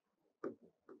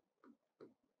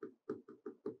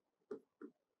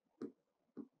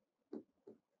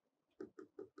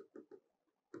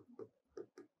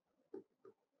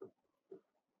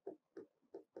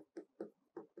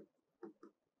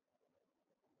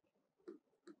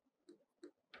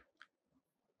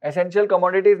 Essential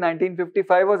Commodities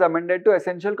 1955 was amended to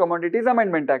Essential Commodities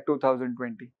Amendment Act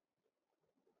 2020.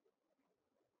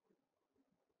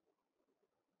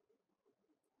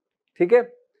 Okay?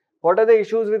 What are the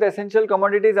issues with Essential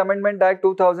Commodities Amendment Act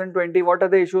 2020? What are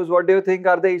the issues? What do you think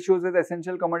are the issues with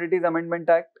Essential Commodities Amendment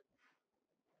Act?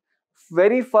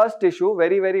 Very first issue,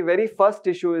 very first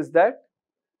issue is that,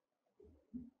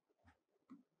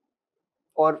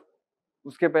 or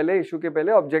uske pehle, issue ke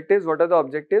pehle, objectives. What are the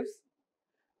objectives?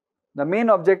 The main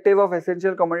objective of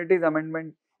Essential Commodities Act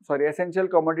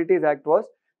was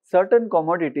certain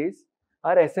commodities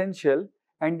are essential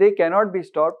and they cannot be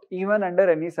stopped even under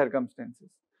any circumstances.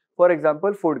 For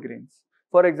example, food grains.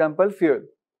 For example, fuel.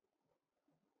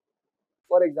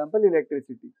 For example,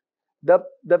 electricity.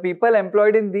 The people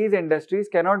employed in these industries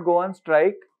cannot go on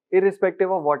strike irrespective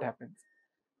of what happens.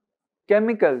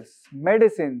 Chemicals,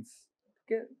 medicines,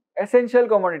 okay, essential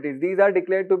commodities. These are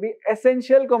declared to be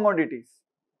essential commodities.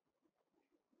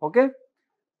 Okay.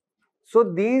 So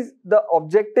the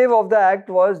objective of the act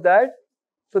was that,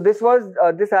 so this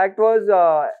act was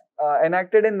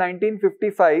enacted in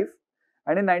 1955,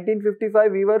 and in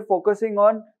 1955 we were focusing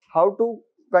on how to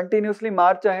continuously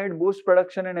march ahead, boost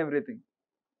production and everything.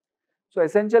 So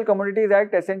Essential Commodities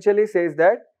Act essentially says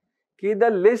that they have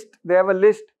a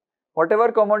list,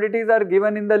 whatever commodities are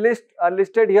given in the list are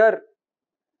listed here.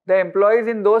 The employees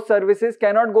in those services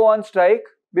cannot go on strike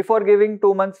before giving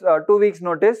 2 weeks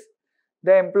notice.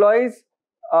 The employees,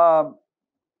 the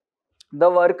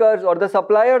workers or the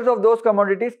suppliers of those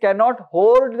commodities cannot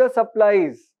hoard the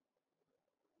supplies.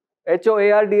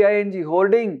 HOARDING,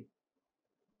 hoarding,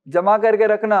 jama karke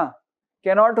rakhna,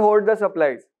 cannot hoard the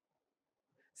supplies.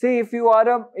 See, if you are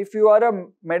a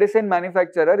medicine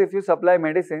manufacturer, if you supply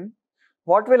medicine,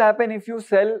 what will happen if you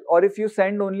sell or if you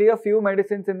send only a few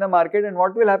medicines in the market, and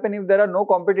what will happen if there are no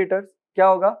competitors? Kya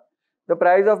hoga? The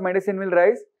price of medicine will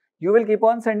rise. You will keep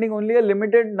on sending only a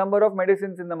limited number of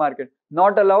medicines in the market.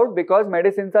 Not allowed, because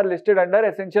medicines are listed under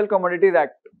Essential Commodities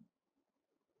Act.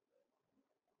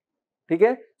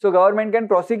 Okay? So government can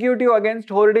prosecute you against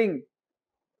hoarding.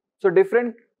 So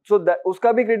uska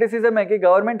bhi criticism hai ki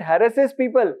government harasses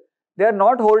people. They are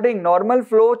not hoarding. Normal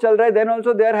flow chal raha hai, then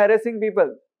also they are harassing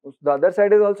people. The other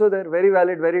side is also there. Very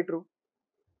valid, very true.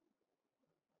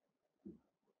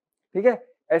 Okay?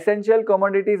 Essential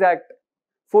Commodities Act.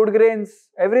 Food grains,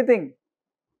 everything.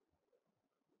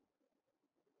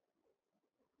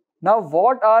 Now,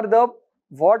 what are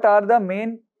the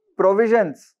main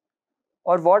provisions,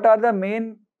 or what are the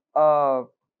main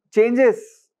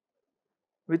changes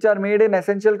which are made in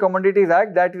Essential Commodities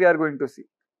Act that we are going to see?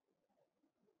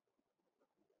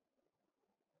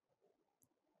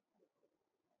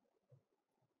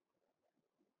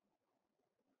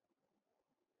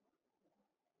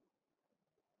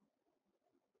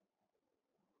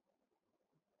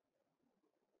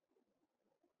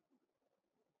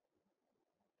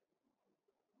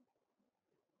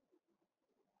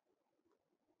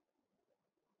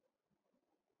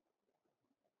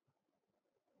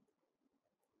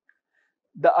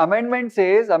 The amendment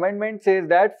says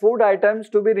that food items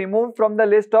to be removed from the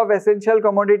list of essential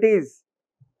commodities,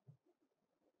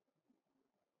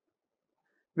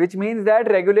 which means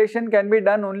that regulation can be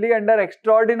done only under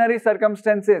extraordinary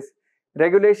circumstances.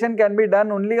 Regulation can be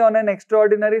done only on an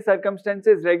extraordinary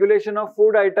circumstances. Regulation of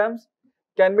food items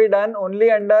can be done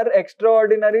only under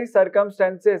extraordinary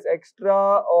circumstances.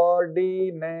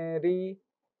 Extraordinary.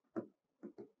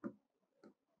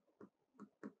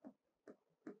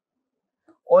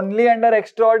 Only under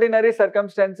extraordinary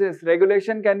circumstances.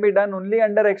 Regulation can be done only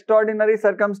under extraordinary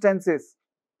circumstances.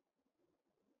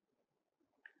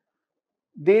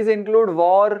 These include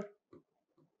war,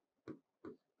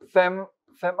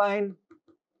 famine,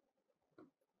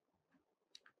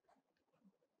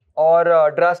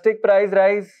 or drastic price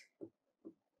rise.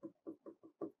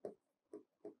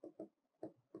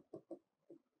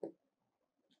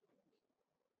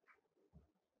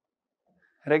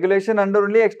 Regulation under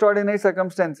only extraordinary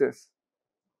circumstances.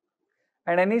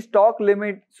 And any stock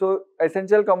limit. So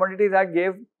Essential Commodities Act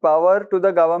gave power to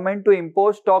the government to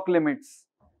impose stock limits.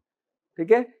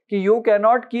 Okay? Ki you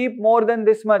cannot keep more than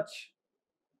this much.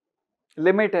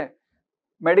 Limit hai.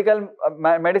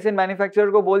 medicine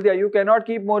manufacturer को बोल दिया you cannot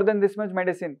keep more than this much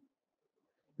medicine,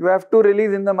 you have to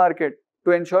release in the market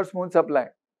to ensure smooth supply.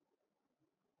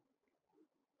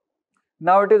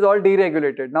 Now it is all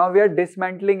deregulated. Now we are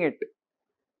dismantling it.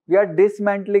 We are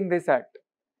dismantling this act.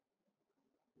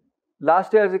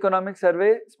 Last year's economic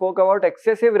survey spoke about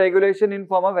excessive regulation in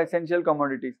form of essential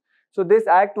commodities. So this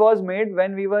act was made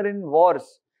when we were in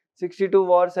wars. 62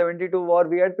 war, 72 war,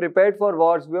 we had prepared for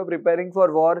wars, we were preparing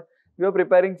for war, we were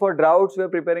preparing for droughts, we were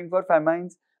preparing for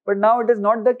famines. But now it is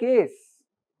not the case.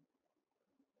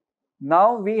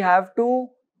 Now we have to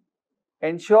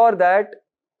ensure that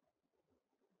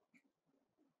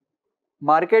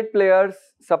market players,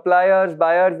 suppliers,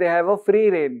 buyers, they have a free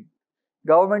rein.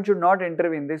 Government should not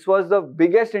intervene. This was the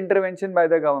biggest intervention by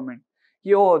the government.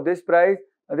 Oh, this price,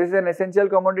 this is an essential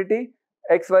commodity,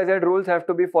 XYZ rules have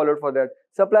to be followed for that.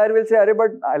 Supplier will say, Arey,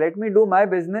 but let me do my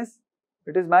business.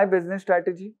 It is my business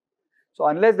strategy. So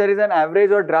unless there is an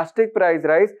average or drastic price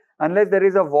rise, unless there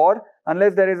is a war,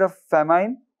 unless there is a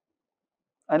famine,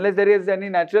 unless there is any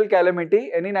natural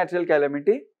calamity,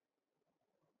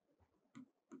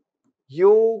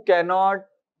 you cannot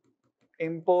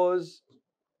impose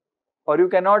or you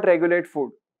cannot regulate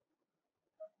food.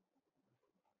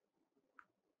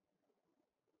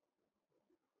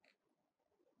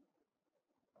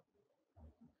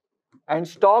 And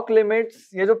stock limits,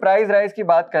 ये जो price rise की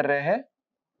बात कर रहे हैं,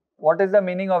 what is the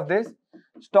meaning of this?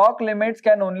 Stock limits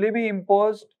can only be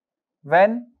imposed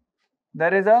when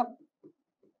there is a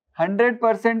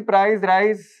 100% price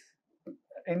rise,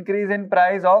 increase in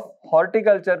price of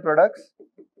horticulture products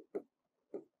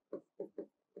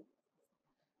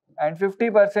and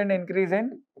 50% increase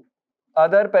in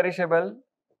other perishable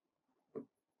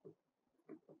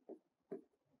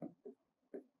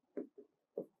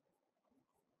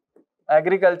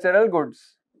agricultural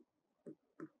goods.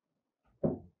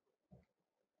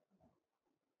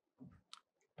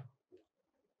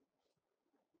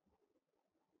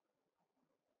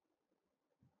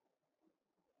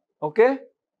 Okay?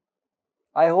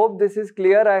 I hope this is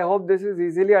clear. I hope this is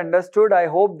easily understood. I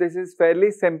hope this is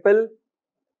fairly simple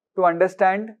to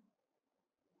understand.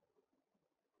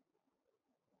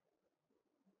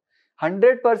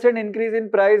 100% increase in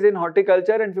price in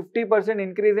horticulture and 50%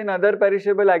 increase in other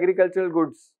perishable agricultural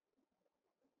goods.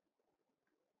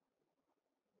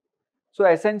 So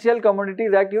Essential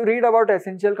Commodities Act, you read about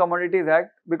Essential Commodities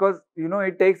Act because you know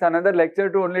it takes another lecture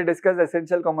to only discuss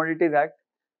Essential Commodities Act.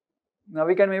 Now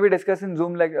we can maybe discuss in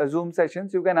Zoom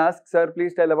sessions. You can ask, sir,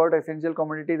 please tell about Essential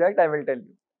Commodities Act. I will tell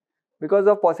you. Because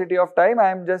of paucity of time, I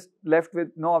am just left with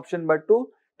no option but to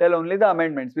tell only the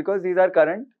amendments because these are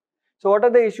current. So what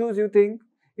are the issues you think?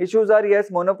 Issues are,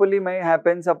 yes, monopoly may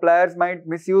happen, suppliers might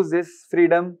misuse this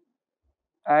freedom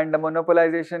and the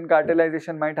monopolization,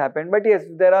 cartelization might happen. But yes,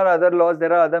 there are other laws,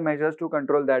 there are other measures to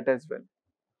control that as well.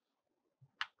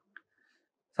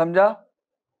 समझा?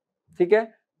 ठीक है?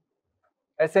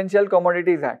 Essential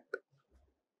Commodities Act.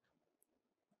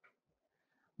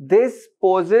 This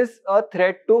poses a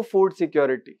threat to food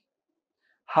security.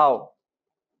 How?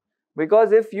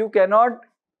 Because if you cannot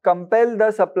compel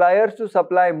the suppliers to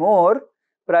supply more,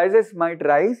 prices might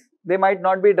rise. They might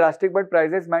not be drastic, but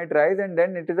prices might rise, and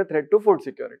then it is a threat to food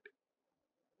security.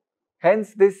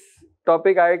 Hence, this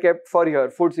topic I kept for here,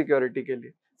 food security ke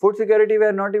liye. Food security we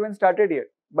are not even started yet,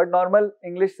 but normal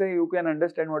English say you can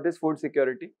understand what is food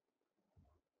security.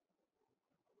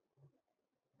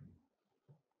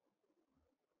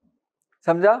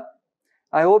 Samjha?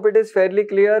 I hope it is fairly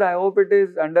clear. I hope it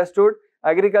is understood.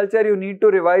 Agriculture, you need to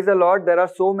revise a lot. There are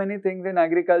so many things in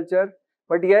agriculture,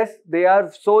 but yes, they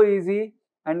are so easy,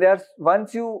 and they are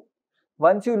once you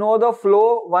know the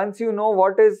flow, once you know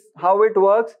how it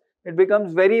works, it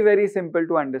becomes very, very simple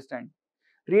to understand.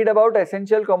 Read about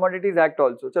Essential Commodities Act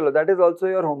also. Chalo, that is also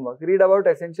your homework. Read about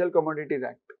Essential Commodities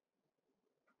Act.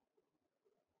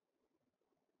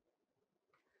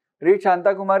 Read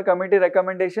Shanta Kumar Committee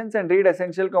recommendations and read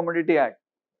Essential Commodity Act.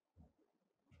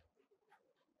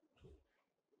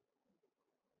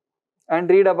 And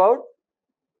read about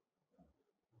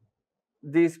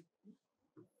these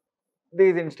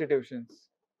institutions.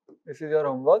 This is your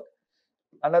homework.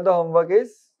 Another homework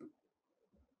is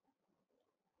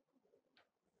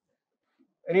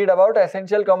read about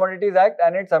Essential Commodities Act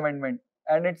and its amendment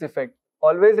and its effect.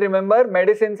 Always remember,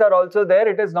 medicines are also there.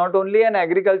 It is not only an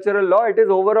agricultural law, it is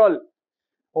overall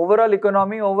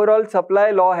economy, overall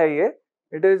supply law hai ye.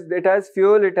 It has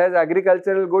fuel, it has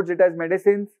agricultural goods, it has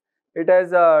medicines, it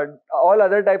has all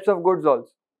other types of goods also.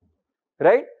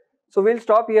 Right? So we'll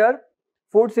stop here.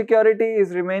 Food security is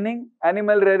remaining,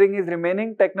 animal rearing is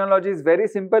remaining, technology is very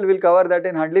simple. We'll cover that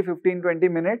in hardly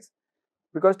 15-20 minutes.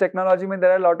 because technology mein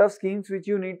there are a lot of schemes which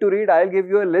you need to read. I'll give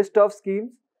you a list of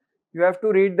schemes. You have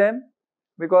to read them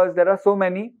because there are so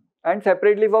many. And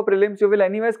separately for prelims, you will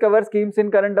anyways cover schemes in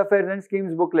current affairs and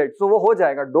schemes booklet. So वो हो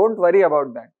जाएगा. Don't worry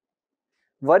about that.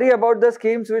 Worry about the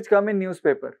schemes which come in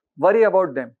newspaper. Worry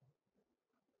about them.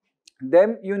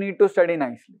 Them you need to study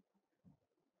nicely.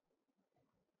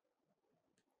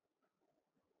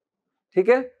 ठीक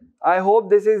है? I hope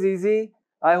this is easy.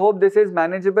 I hope this is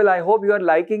manageable. I hope you are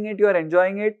liking it. You are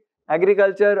enjoying it.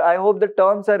 Agriculture. I hope the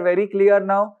terms are very clear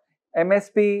now.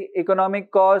 MSP,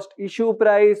 economic cost, issue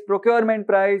price, procurement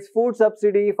price, food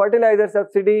subsidy, fertilizer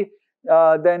subsidy,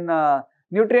 then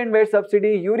nutrient based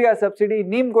subsidy, urea subsidy,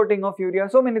 neem coating of urea.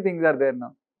 So many things are there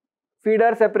now.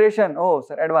 Feeder separation. Oh,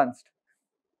 sir, advanced.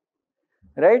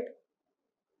 Right?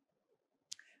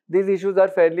 These issues are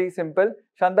fairly simple.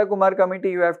 Shanta Kumar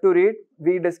committee you have to read.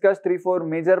 We discussed 3-4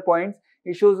 major points.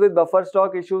 Issues with buffer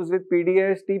stock, issues with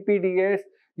PDS, TPDS,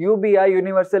 UBI,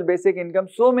 universal basic income.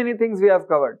 So many things we have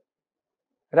covered.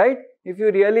 Right? If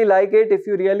you really like it, if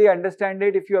you really understand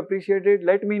it, if you appreciate it,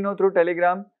 let me know through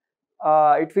Telegram.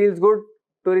 It feels good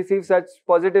to receive such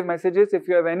positive messages. If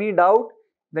you have any doubt,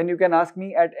 then you can ask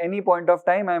me at any point of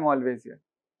time. I am always here.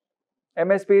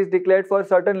 MSP is declared for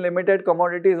certain limited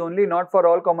commodities only, not for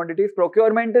all commodities.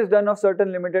 Procurement is done of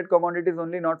certain limited commodities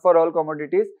only, not for all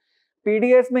commodities.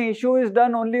 PDS mein issue is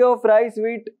done only of rice,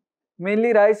 wheat,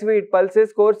 mainly rice, wheat,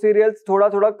 pulses, coarse cereals,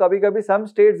 thoda, kabhi, some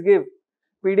states give.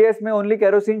 PDS mein only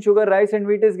kerosene, sugar, rice and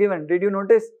wheat is given. Did you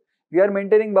notice? We are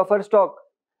maintaining buffer stock.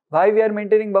 Why we are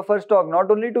maintaining buffer stock? Not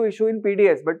only to issue in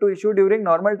PDS, but to issue during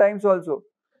normal times also.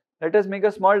 Let us make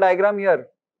a small diagram here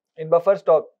in buffer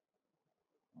stock.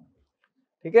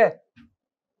 ठीक है?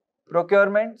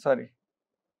 Procurement, sorry.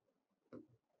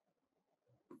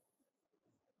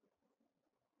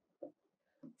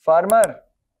 Farmer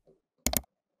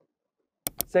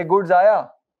से goods आया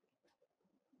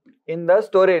in the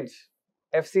storage,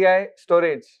 FCI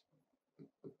storage.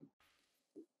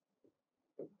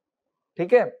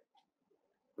 ठीक है?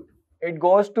 It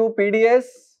goes to PDS.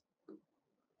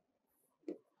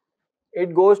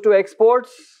 It goes to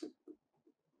exports.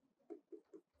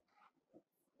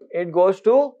 It goes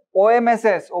to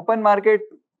OMSS, open market,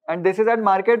 and this is at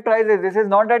market prices. This is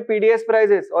not at PDS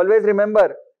prices. Always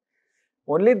remember,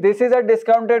 only this is at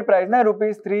discounted price, na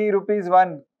 ₹3,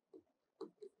 ₹1.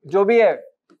 जो भी है,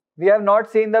 we have not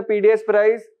seen the PDS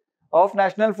price of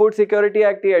National Food Security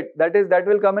Act yet. That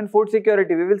will come in food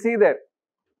security. We will see there.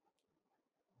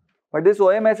 But this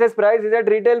OMSS price is at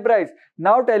retail price.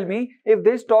 Now tell me, if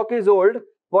this stock is old,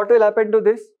 what will happen to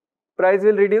this? Price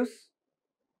will reduce.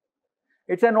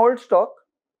 It's an old stock.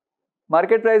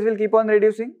 Market price will keep on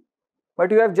reducing.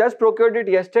 But you have just procured it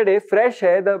yesterday. Fresh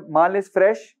hai, the mal is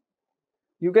fresh.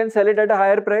 You can sell it at a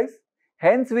higher price.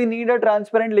 Hence, we need a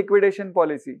transparent liquidation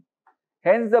policy.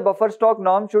 Hence, the buffer stock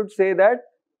norm should say that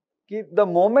कि the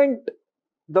moment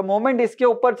इसके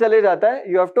ऊपर चले जाता है,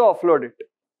 you have to offload it.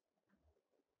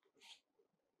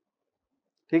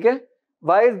 ठीक है?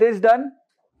 Why is this done?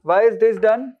 Why is this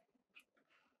done?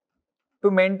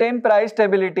 To maintain price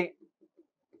stability.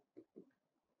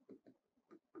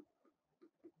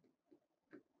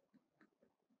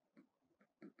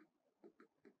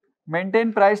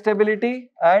 Maintain price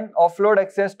stability and offload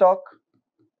excess stock.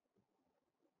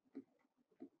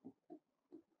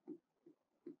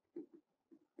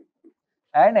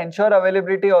 And ensure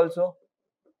availability also.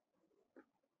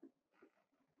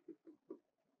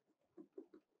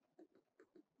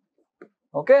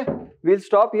 Okay, we'll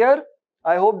stop here.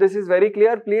 I hope this is very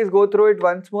clear. Please go through it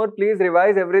once more. Please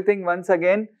revise everything once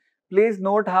again. Please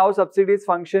note how subsidies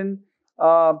function,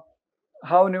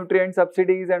 how nutrient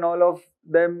subsidies and all of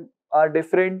them are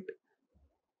different.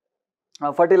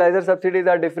 Fertilizer subsidies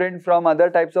are different from other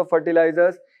types of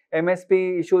fertilizers.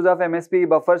 MSP, issues of MSP,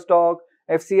 buffer stock,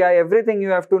 FCI, everything you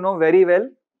have to know very well.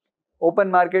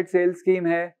 Open market sales scheme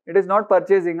hai. It is not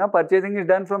purchasing. Purchasing is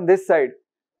done from this side.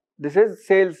 This is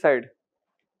sales side.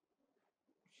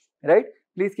 Right?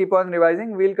 Please keep on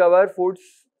revising. We'll cover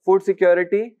food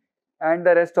security and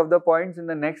the rest of the points in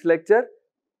the next lecture.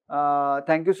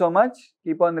 Thank you so much.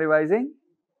 Keep on revising.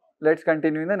 Let's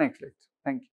continue in the next lecture.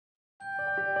 Thank you.